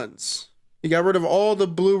villains. He got rid of all the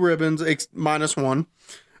blue ribbons, minus one.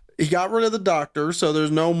 He got rid of the doctor, so there's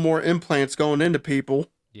no more implants going into people.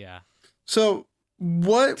 Yeah. So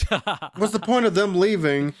what was the point of them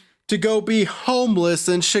leaving to go be homeless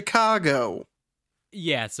in Chicago?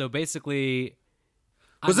 Yeah, so basically...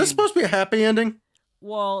 Was this supposed to be a happy ending?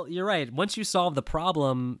 Well, you're right. Once you solve the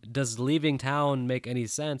problem, does leaving town make any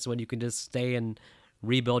sense when you can just stay and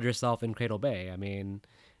rebuild yourself in Cradle Bay? I mean,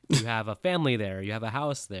 you have a family there. You have a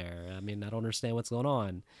house there. I mean, I don't understand what's going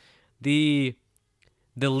on. The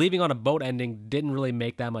leaving on a boat ending didn't really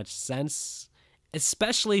make that much sense,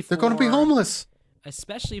 especially for... They're going to be homeless.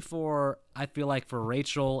 Especially for, I feel like, for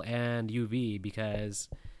Rachel and UV, because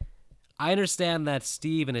I understand that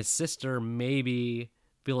Steve and his sister maybe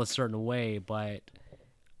feel a certain way, but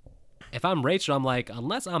if I'm Rachel, I'm like,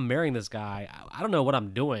 unless I'm marrying this guy, I don't know what I'm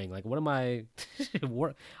doing. Like, what am I...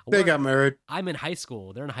 They got married. I'm in high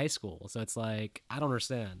school. They're in high school. So it's like, I don't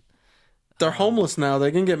understand. They're homeless now.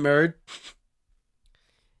 They can get married.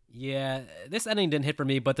 Yeah, this ending didn't hit for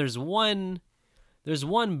me, but there's one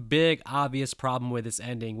big obvious problem with this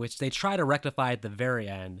ending, which they try to rectify at the very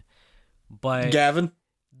end. But Gavin?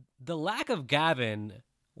 the lack of Gavin,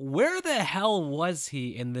 where the hell was he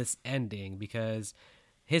in this ending? Because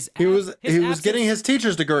He was getting his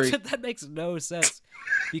teacher's degree. That makes no sense.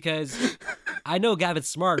 Because I know Gavin's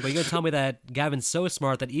smart, but you're gonna tell me that Gavin's so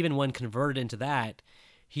smart that even when converted into that,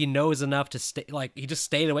 he knows enough to stay. Like, he just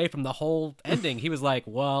stayed away from the whole ending. He was like,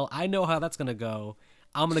 "Well, I know how that's gonna go.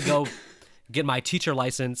 I'm gonna go get my teacher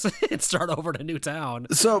license and start over in a new town."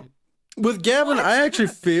 So with Gavin, I actually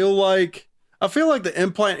feel like the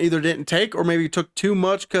implant either didn't take or maybe took too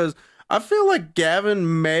much, because I feel like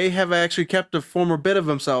Gavin may have actually kept a former bit of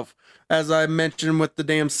himself, as I mentioned with the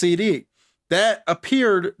damn CD. That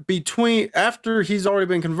appeared after he's already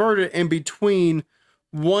been converted and between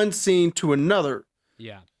one scene to another.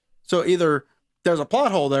 Yeah. So either there's a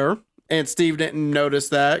plot hole there, and Steve didn't notice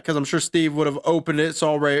that, because I'm sure Steve would have opened it,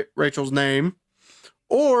 saw Rachel's name,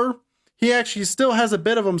 or he actually still has a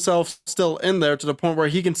bit of himself still in there to the point where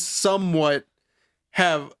he can somewhat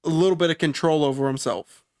have a little bit of control over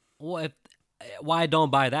himself. Well, why I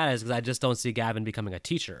don't buy that is because I just don't see Gavin becoming a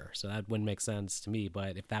teacher, so that wouldn't make sense to me.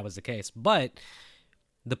 But if that was the case, but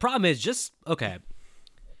the problem is okay.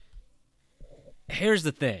 Here's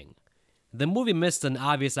the thing: the movie missed an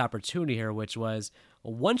obvious opportunity here, which was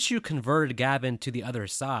once you converted Gavin to the other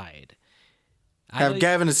side, Have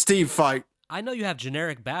Gavin and Steve fight. I know you have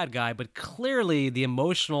generic bad guy, but clearly the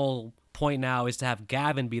emotional point now is to have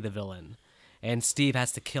Gavin be the villain, and Steve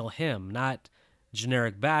has to kill him, not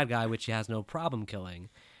generic bad guy, which he has no problem killing.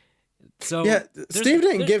 So Yeah, Steve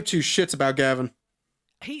didn't there- give two shits about Gavin.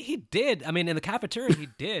 he did. I mean, in the cafeteria, he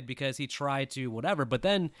did because he tried to whatever. But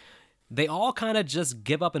then they all kind of just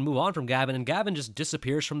give up and move on from Gavin, and Gavin just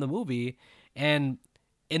disappears from the movie. And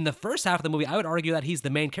in the first half of the movie, I would argue that he's the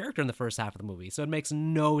main character in the first half of the movie. So it makes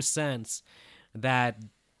no sense that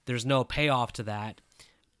there's no payoff to that.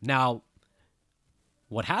 Now,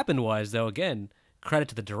 what happened was, though, again, credit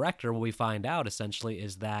to the director, what we find out essentially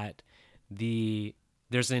is that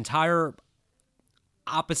there's an entire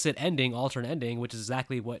opposite ending, alternate ending, which is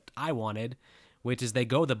exactly what I wanted, which is they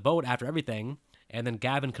go the boat after everything, and then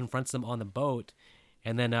Gavin confronts them on the boat,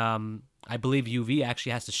 and then I believe UV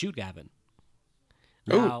actually has to shoot Gavin.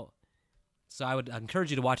 Now, so I would encourage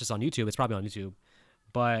you to watch this on YouTube. It's probably on YouTube,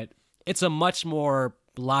 but it's a much more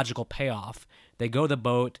logical payoff. They go the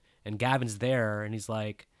boat, and Gavin's there, and he's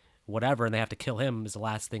like, whatever, and they have to kill him is the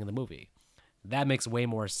last thing in the movie. That makes way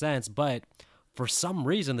more sense, but for some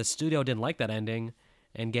reason, the studio didn't like that ending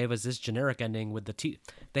and gave us this generic ending with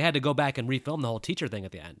they had to go back and refilm the whole teacher thing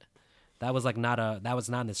at the end. That was like that was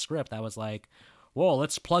not in the script. That was like, whoa,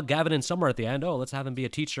 let's plug Gavin in somewhere at the end. Oh, let's have him be a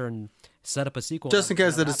teacher and set up a sequel. Just in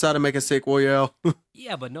case they decide to make a sequel, yeah.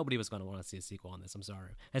 Yeah, but nobody was going to want to see a sequel on this. I'm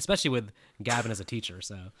sorry, especially with Gavin as a teacher.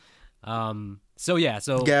 So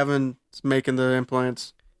Gavin's making the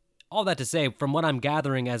implants. All that to say, from what I'm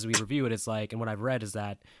gathering as we review it, it's like, and what I've read is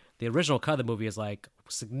that the original cut of the movie is like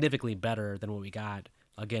significantly better than what we got,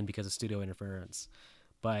 again, because of studio interference.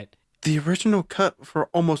 But The original cut for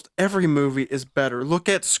almost every movie is better. Look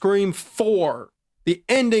at Scream 4. The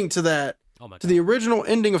ending to that, oh my to god, the original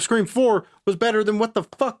ending of Scream 4 was better than what the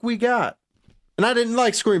fuck we got. And I didn't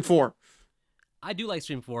like Scream 4. I do like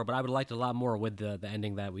Scream 4, but I would have liked it a lot more with the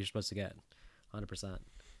ending that we were supposed to get, 100%.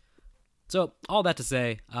 So all that to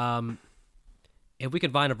say, if we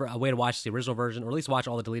could find a way to watch the original version, or at least watch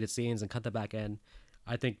all the deleted scenes and cut that back in,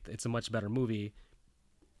 I think it's a much better movie.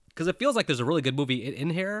 Because it feels like there's a really good movie in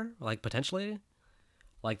here, like potentially.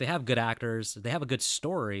 Like they have good actors, they have a good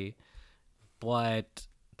story, but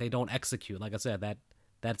they don't execute. Like I said,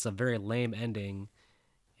 that's a very lame ending,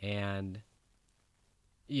 and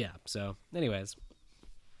yeah. So, anyways,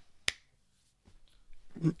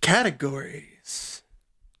 Categories.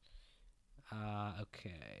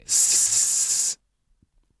 okay.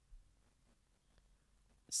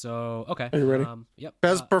 So okay. Are you ready? Yep.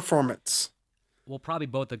 Best performance. We'll probably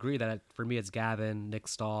both agree that for me it's Gavin, Nick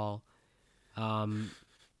Stahl.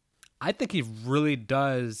 I think he really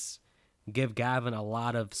does give Gavin a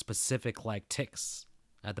lot of specific like ticks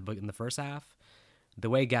in the first half. The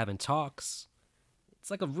way Gavin talks, it's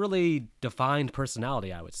like a really defined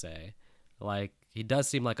personality, I would say. Like he does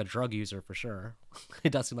seem like a drug user for sure. He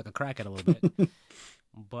does seem like a crackhead a little bit.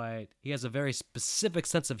 But he has a very specific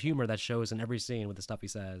sense of humor that shows in every scene with the stuff he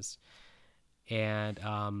says. And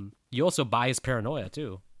you also buy his paranoia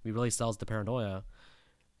too. He really sells the paranoia,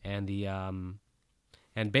 and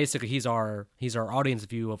and basically he's our audience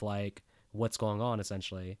view of like what's going on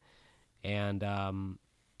essentially, and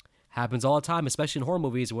happens all the time, especially in horror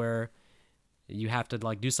movies where you have to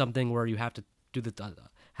like do something where you have to do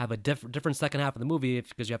have a different second half of the movie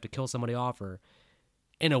because you have to kill somebody off, or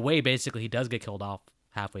in a way basically he does get killed off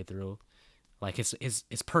halfway through, like his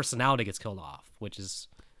personality gets killed off, which is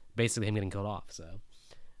basically him getting killed off. So,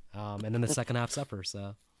 and then the second half suffers.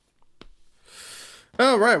 So,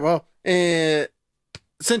 Oh, right. Well,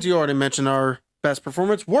 since you already mentioned our best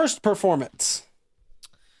performance, worst performance.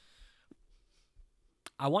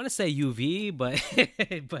 I want to say UV, but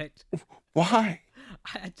but Why?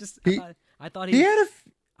 I thought He had a.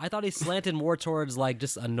 I thought he slanted more towards like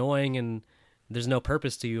just annoying and there's no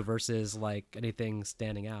purpose to you versus like anything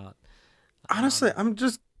standing out. Honestly, I'm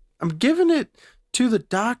giving it to the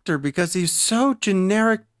doctor because he's so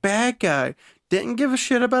generic bad guy. Didn't give a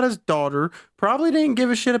shit about his daughter. Probably didn't give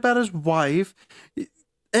a shit about his wife,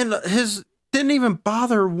 and didn't even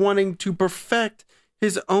bother wanting to perfect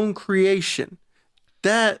his own creation.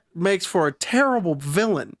 That makes for a terrible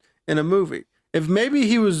villain in a movie. If maybe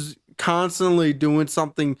he was constantly doing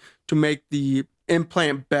something to make the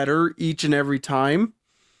implant better each and every time,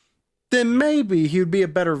 then maybe he would be a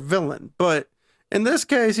better villain. But in this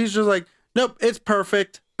case, he's just like, nope, it's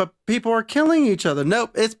perfect, but people are killing each other.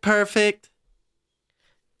 Nope, it's perfect.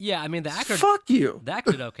 Yeah, I mean the actor. Fuck you. The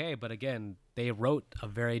actor did okay, but again, they wrote a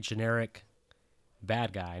very generic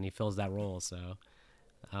bad guy, and he fills that role. So,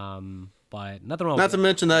 but nothing wrong. Not to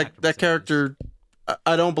mention that character.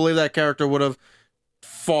 I don't believe that character would have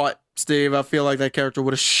fought Steve. I feel like that character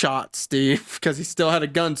would have shot Steve because he still had a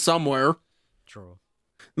gun somewhere. True.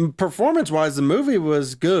 Performance-wise, the movie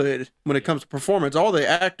was good when it comes to performance. All the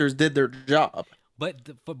actors did their job.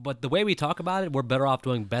 but the way we talk about it, we're better off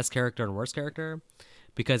doing best character and worst character,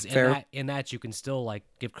 because Fair. in that you can still like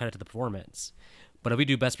give credit to the performance. But if we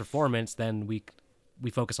do best performance, then we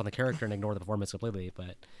focus on the character and ignore the performance completely.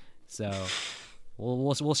 But so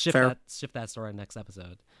we'll shift Fair. that story next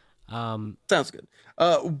episode. Sounds good.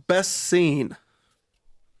 Best scene.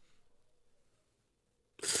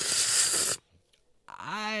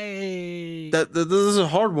 This is a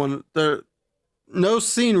hard one. No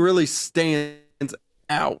scene really stands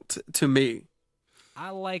out to me. I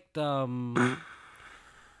liked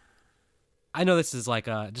I know this is like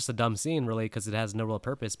just a dumb scene, really, because it has no real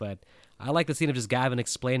purpose. But I like the scene of just Gavin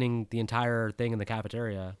explaining the entire thing in the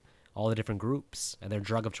cafeteria, all the different groups and their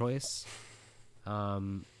drug of choice.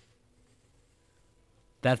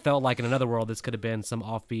 That felt like in another world, this could have been some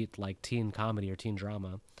offbeat like teen comedy or teen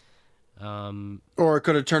drama. Or it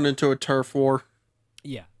could have turned into a turf war.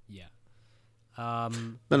 Yeah.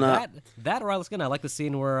 But not. That or I like the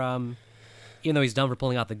scene where even though he's done for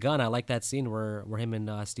pulling out the gun, I like that scene where him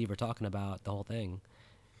and Steve are talking about the whole thing,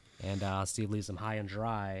 and Steve leaves him high and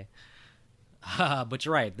dry. But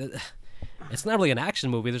you're right, it's not really an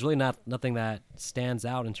action movie. There's really nothing that stands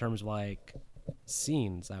out in terms of like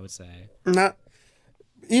scenes, I would say. Not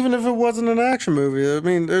even if it wasn't an action movie. I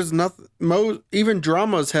mean, there's nothing. Even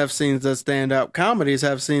dramas have scenes that stand out. Comedies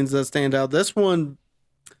have scenes that stand out. This one,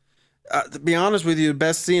 to be honest with you, the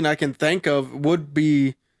best scene I can think of would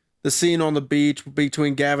be the scene on the beach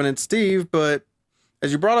between Gavin and Steve. But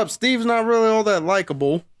as you brought up, Steve's not really all that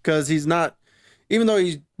likable because he's not, even though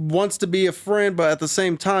he wants to be a friend, but at the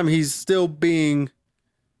same time, he's still being,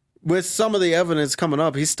 with some of the evidence coming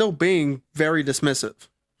up, he's still being very dismissive.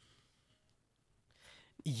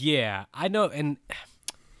 Yeah, I know, and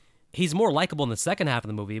he's more likable in the second half of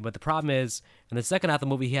the movie, but the problem is, in the second half of the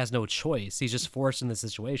movie, he has no choice. He's just forced in the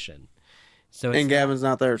situation. So And Gavin's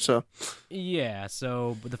not there, so. yeah,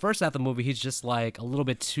 so but the first half of the movie, he's just like a little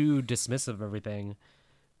bit too dismissive of everything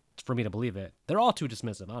for me to believe it. They're all too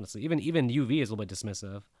dismissive, honestly. Even UV is a little bit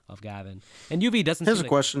dismissive of Gavin. And UV doesn't Here's seem a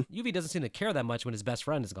question. UV doesn't seem to care that much when his best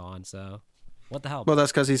friend is gone, so what the hell? Well,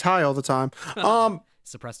 that's because he's high all the time.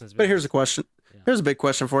 Suppressing his But here's a question. Here's a big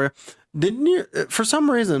question for you. Didn't you, for some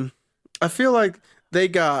reason, I feel like they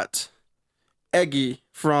got Eggy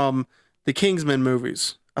from the Kingsman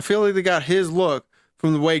movies. I feel like they got his look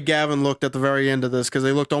from the way Gavin looked at the very end of this because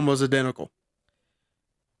they looked almost identical.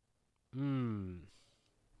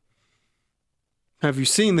 Have you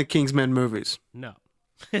seen the Kingsman movies? No.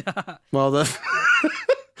 Well,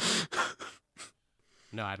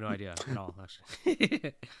 No, I have no idea at all,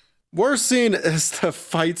 actually. worst scene is the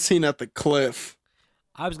fight scene at the cliff.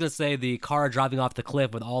 I was gonna say the car driving off the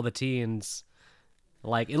cliff with all the teens.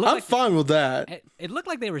 Like it looked I'm like fine with that. it looked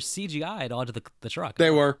like they were CGI'd onto the truck. They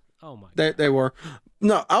were. Oh my god. They were.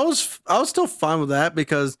 No, I was still fine with that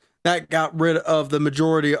because that got rid of the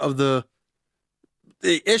majority of the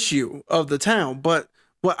issue of the town. But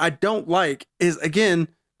what I don't like is, again,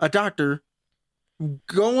 a doctor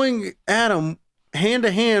going at him hand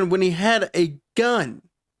to hand when he had a gun.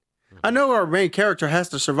 I know our main character has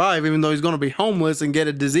to survive even though he's going to be homeless and get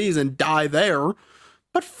a disease and die there.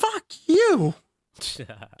 But fuck you.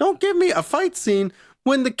 Don't give me a fight scene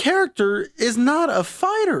when the character is not a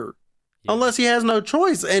fighter. Yeah. Unless he has no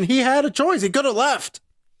choice. And he had a choice. He could have left.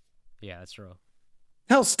 Yeah, that's true.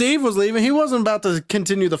 Hell, Steve was leaving. He wasn't about to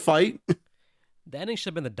continue the fight. The ending should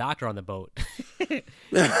have been the doctor on the boat.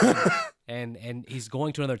 and he's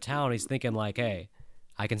going to another town. He's thinking like, hey,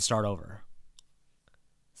 I can start over.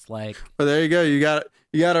 It's like, But there you go. You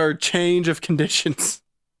got our change of conditions.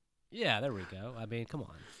 yeah, there we go. I mean, come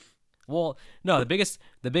on. Well, no, the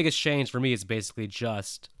biggest change for me is basically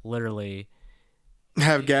just literally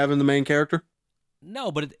Have Gavin the main character.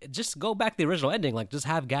 no, but just go back to the original ending. Like, just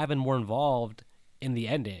have Gavin more involved in the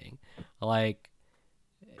ending. Like,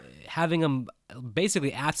 having him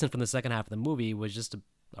basically absent from the second half of the movie was just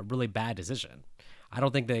a really bad decision. I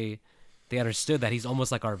don't think they understood that he's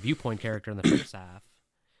almost like our viewpoint character in the first half,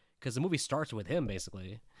 because the movie starts with him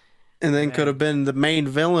basically. And then could have been the main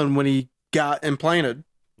villain when he got implanted.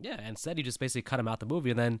 Yeah, instead he just basically cut him out the movie,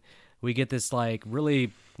 and then we get this like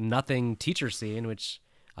really nothing teacher scene, which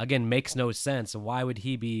again makes no sense. Why would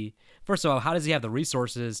he be? First of all, how does he have the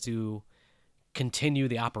resources to continue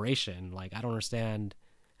the operation? Like, I don't understand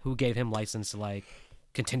who gave him license to like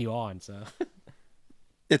continue on. So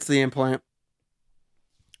It's the implant.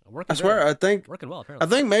 working I swear, very- I think working well. Apparently. I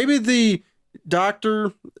think maybe the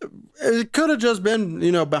doctor, it could have just been,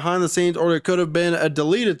 behind the scenes, or it could have been a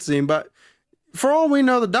deleted scene. But for all we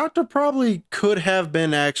know, the doctor probably could have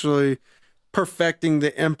been actually perfecting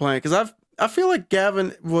the implant. Because I feel like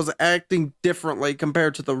Gavin was acting differently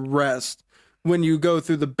compared to the rest when you go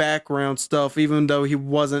through the background stuff, even though he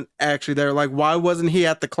wasn't actually there. Like, why wasn't he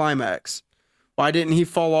at the climax? Why didn't he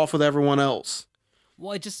fall off with everyone else?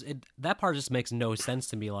 Well, that part just makes no sense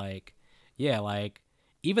to me. Like, yeah, like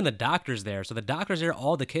even the doctor's there. So the doctor's there,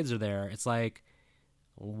 all the kids are there. It's like,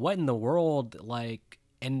 what in the world? Like,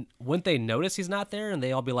 and wouldn't they notice he's not there? And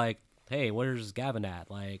they all be like, hey, where's Gavin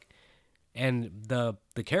at? Like, and the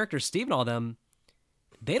characters, Steve and all them,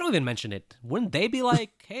 they don't even mention it. Wouldn't they be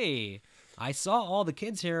like, hey, I saw all the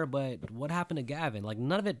kids here, but what happened to Gavin? Like,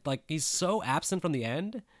 none of it, like, he's so absent from the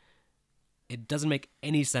end, it doesn't make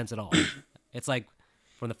any sense at all. It's like,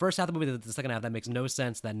 from the first half of the movie to the second half, that makes no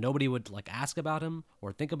sense, that nobody would, like, ask about him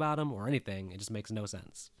or think about him or anything. It just makes no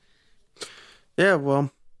sense. Yeah,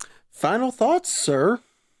 well, final thoughts, sir.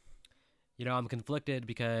 You know, I'm conflicted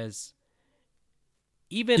because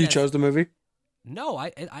even You chose the movie? No,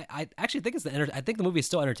 I actually think I think the movie is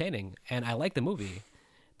still entertaining, and I like the movie.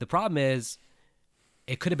 The problem is,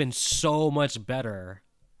 it could have been so much better,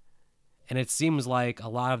 and it seems like a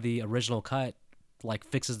lot of the original cut like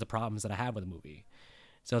fixes the problems that I have with the movie.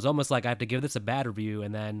 So it's almost like I have to give this a bad review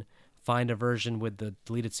and then find a version with the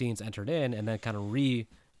deleted scenes entered in, and then kind of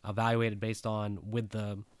re-evaluate it based on with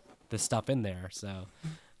the stuff in there. So,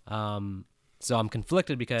 so I'm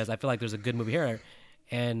conflicted because I feel like there's a good movie here,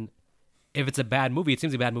 and if it's a bad movie, it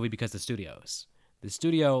seems to be a bad movie because the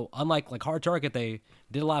studio, unlike like Hard Target, they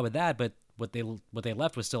did a lot with that, but what they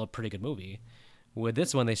left was still a pretty good movie. With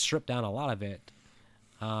this one, they stripped down a lot of it.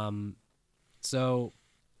 So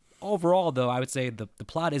overall, though, I would say the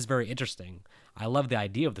plot is very interesting. I love the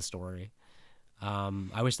idea of the story.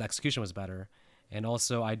 I wish the execution was better, and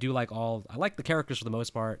also I like the characters for the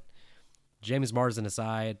most part. James Marsden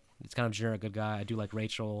aside, he's kind of a generic good guy. I do like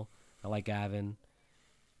Rachel. I like Gavin.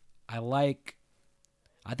 I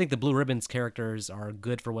think the Blue Ribbons characters are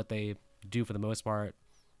good for what they do for the most part.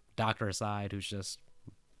 Doctor aside, who's just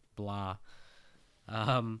blah.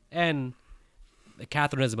 And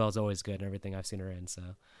Catherine Isabel is always good in everything I've seen her in. So,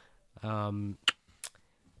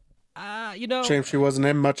 you know, Shame she wasn't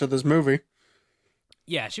in much of this movie.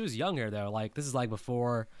 Yeah, she was younger though. Like this is like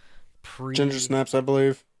before Ginger Snaps, I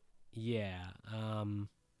believe. Yeah,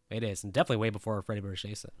 it is, and definitely way before Freddie vs.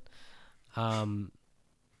 Jason.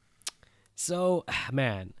 So,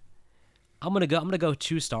 man, I'm gonna go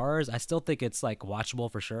 2 stars. I still think it's like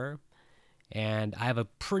watchable for sure, and I have a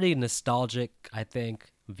pretty nostalgic, I think,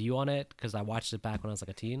 view on it because I watched it back when I was like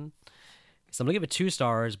a teen. So I'm gonna give it 2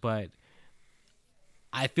 stars, but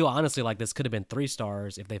I feel honestly like this could have been 3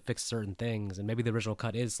 stars if they fixed certain things, and maybe the original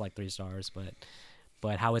cut is like 3 stars,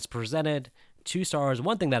 but how it's presented, 2 stars.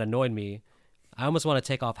 One thing that annoyed me, I almost want to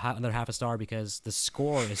take off another half a star because the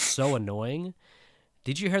score is so annoying.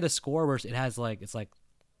 Did you hear the score where it has like, it's like,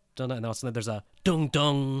 no, so there's a dung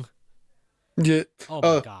dung. Yeah. Oh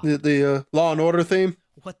my god. The Law and Order theme.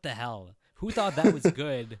 What the hell? Who thought that was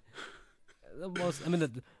good? The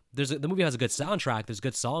movie has a good soundtrack. There's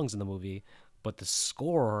good songs in the movie, but the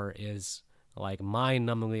score is like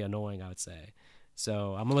mind-numbingly annoying, I would say.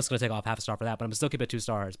 So I'm almost gonna take off half a star for that, but I'm gonna still keep it 2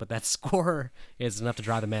 stars. But that score is enough to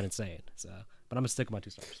drive the man insane. So, but I'm gonna stick with my 2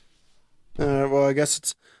 stars. Well, I guess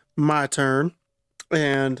it's my turn.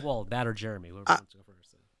 And well, that or Jeremy. Whoever wants to go first.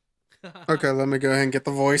 Okay, let me go ahead and get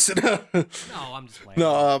the voice. No, I'm just playing.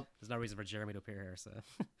 No, there's no reason for Jeremy to appear here. So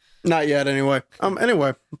not yet. Anyway.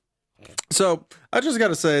 Anyway. So I just got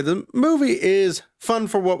to say the movie is fun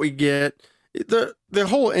for what we get. The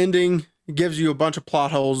whole ending gives you a bunch of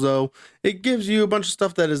plot holes, though. It gives you a bunch of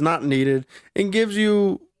stuff that is not needed, and gives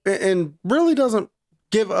you and really doesn't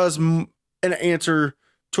give us an answer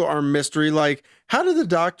to our mystery. Like, how did the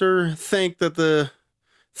doctor think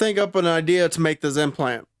up an idea to make this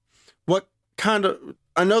implant? What kind of,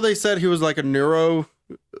 I know they said he was like a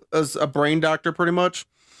brain doctor pretty much.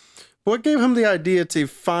 What gave him the idea to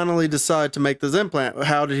finally decide to make this implant?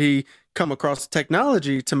 How did he come across the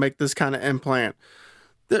technology to make this kind of implant?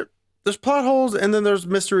 There's plot holes, and then there's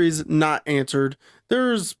mysteries not answered.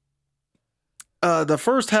 There's the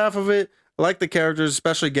first half of it, I like the characters,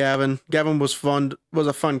 especially Gavin. Gavin was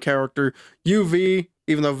a fun character. UV,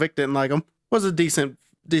 even though Vic didn't like him, was a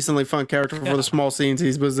decently fun character for the small scenes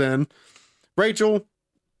he was in. Rachel,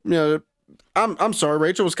 you know, I'm sorry,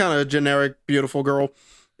 Rachel was kind of a generic beautiful girl,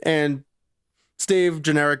 and Steve,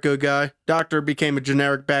 generic good guy. Doctor became a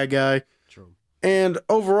generic bad guy. True. And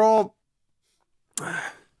overall,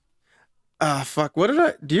 fuck,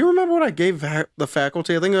 do you remember what I gave the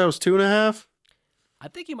Faculty? I think that was 2.5. I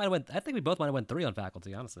think we both might have went 3 on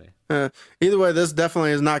Faculty, honestly. Either way, this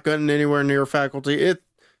definitely is not getting anywhere near Faculty.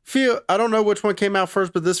 I don't know which one came out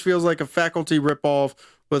first, but this feels like a Faculty ripoff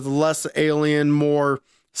with less alien, more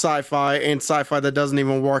sci-fi and sci-fi that doesn't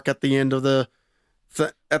even work at the end of the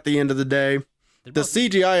day. They're The both,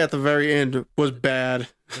 CGI at the very end was bad.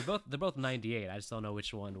 they're both 98. I just don't know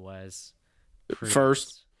which one was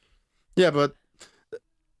First. Yeah, but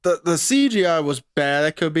the CGI was bad.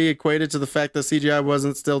 That could be equated to the fact that CGI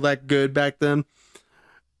wasn't still that good back then.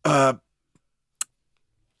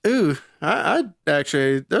 I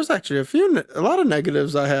actually, there's actually a lot of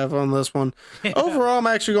negatives I have on this one. Overall, I'm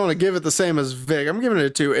actually going to give it the same as Vic. I'm giving it a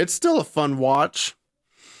 2. It's still a fun watch,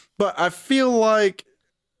 but I feel like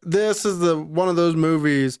this is one of those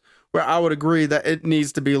movies where I would agree that it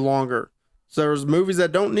needs to be longer. So there's movies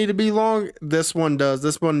that don't need to be long. This one does.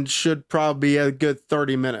 This one should probably be a good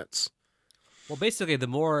 30 minutes. Well, basically, the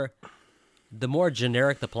more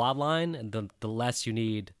generic the plot line, the less you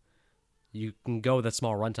need. You can go with a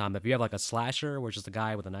small runtime. If you have like a slasher, which is the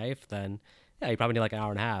guy with a knife, then yeah, you probably need like an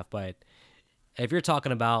hour and a half. But if you're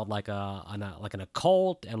talking about like an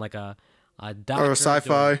occult and like a doctor Or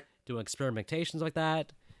sci-fi. doing experimentations like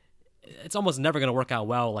that, it's almost never going to work out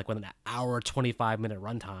well like with an hour 25-minute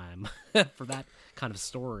runtime for that kind of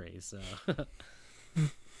story. So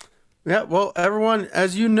Yeah, well, everyone,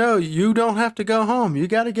 as you know, you don't have to go home. You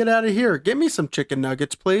got to get out of here. Get me some chicken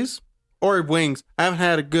nuggets, please. Or wings. I haven't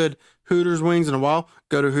had a good Hooters wings in a while.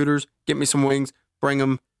 Go to Hooters, get me some wings, bring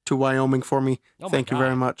them to Wyoming for me. Oh my Thank you God.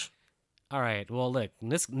 very much. all right, well look,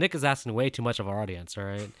 Nick is asking way too much of our audience. All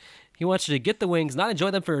right, he wants you to get the wings, not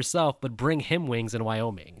enjoy them for yourself, but bring him wings in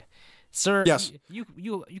Wyoming. Sir, Yes. you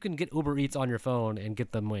can get Uber Eats on your phone and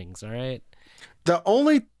get them wings, all right? The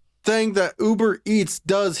only thing that Uber Eats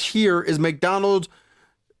does here is McDonald's,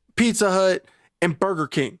 Pizza Hut, and Burger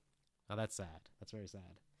King. Oh, that's sad. That's very sad.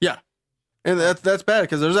 Yeah. And that's bad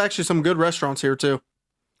because there's actually some good restaurants here too.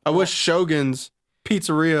 I wish Shogun's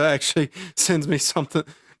Pizzeria actually sends me something,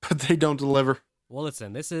 but they don't deliver. Well,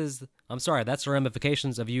 listen, I'm sorry, that's the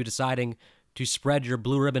ramifications of you deciding to spread your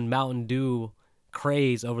Blue Ribbon Mountain Dew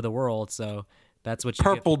craze over the world. So that's what you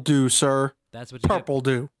Purple Dew, sir. That's what you Purple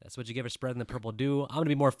Dew. That's what you get for spreading the Purple Dew. I'm going to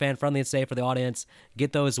be more fan-friendly and say for the audience,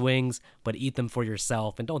 get those wings, but eat them for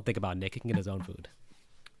yourself. And don't think about Nick. He can get his own food.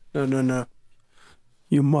 No.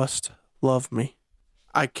 You must love me.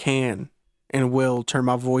 I can and will turn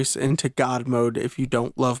my voice into God mode if you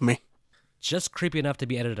don't love me. Just creepy enough to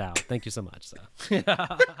be edited out. Thank you so much. So.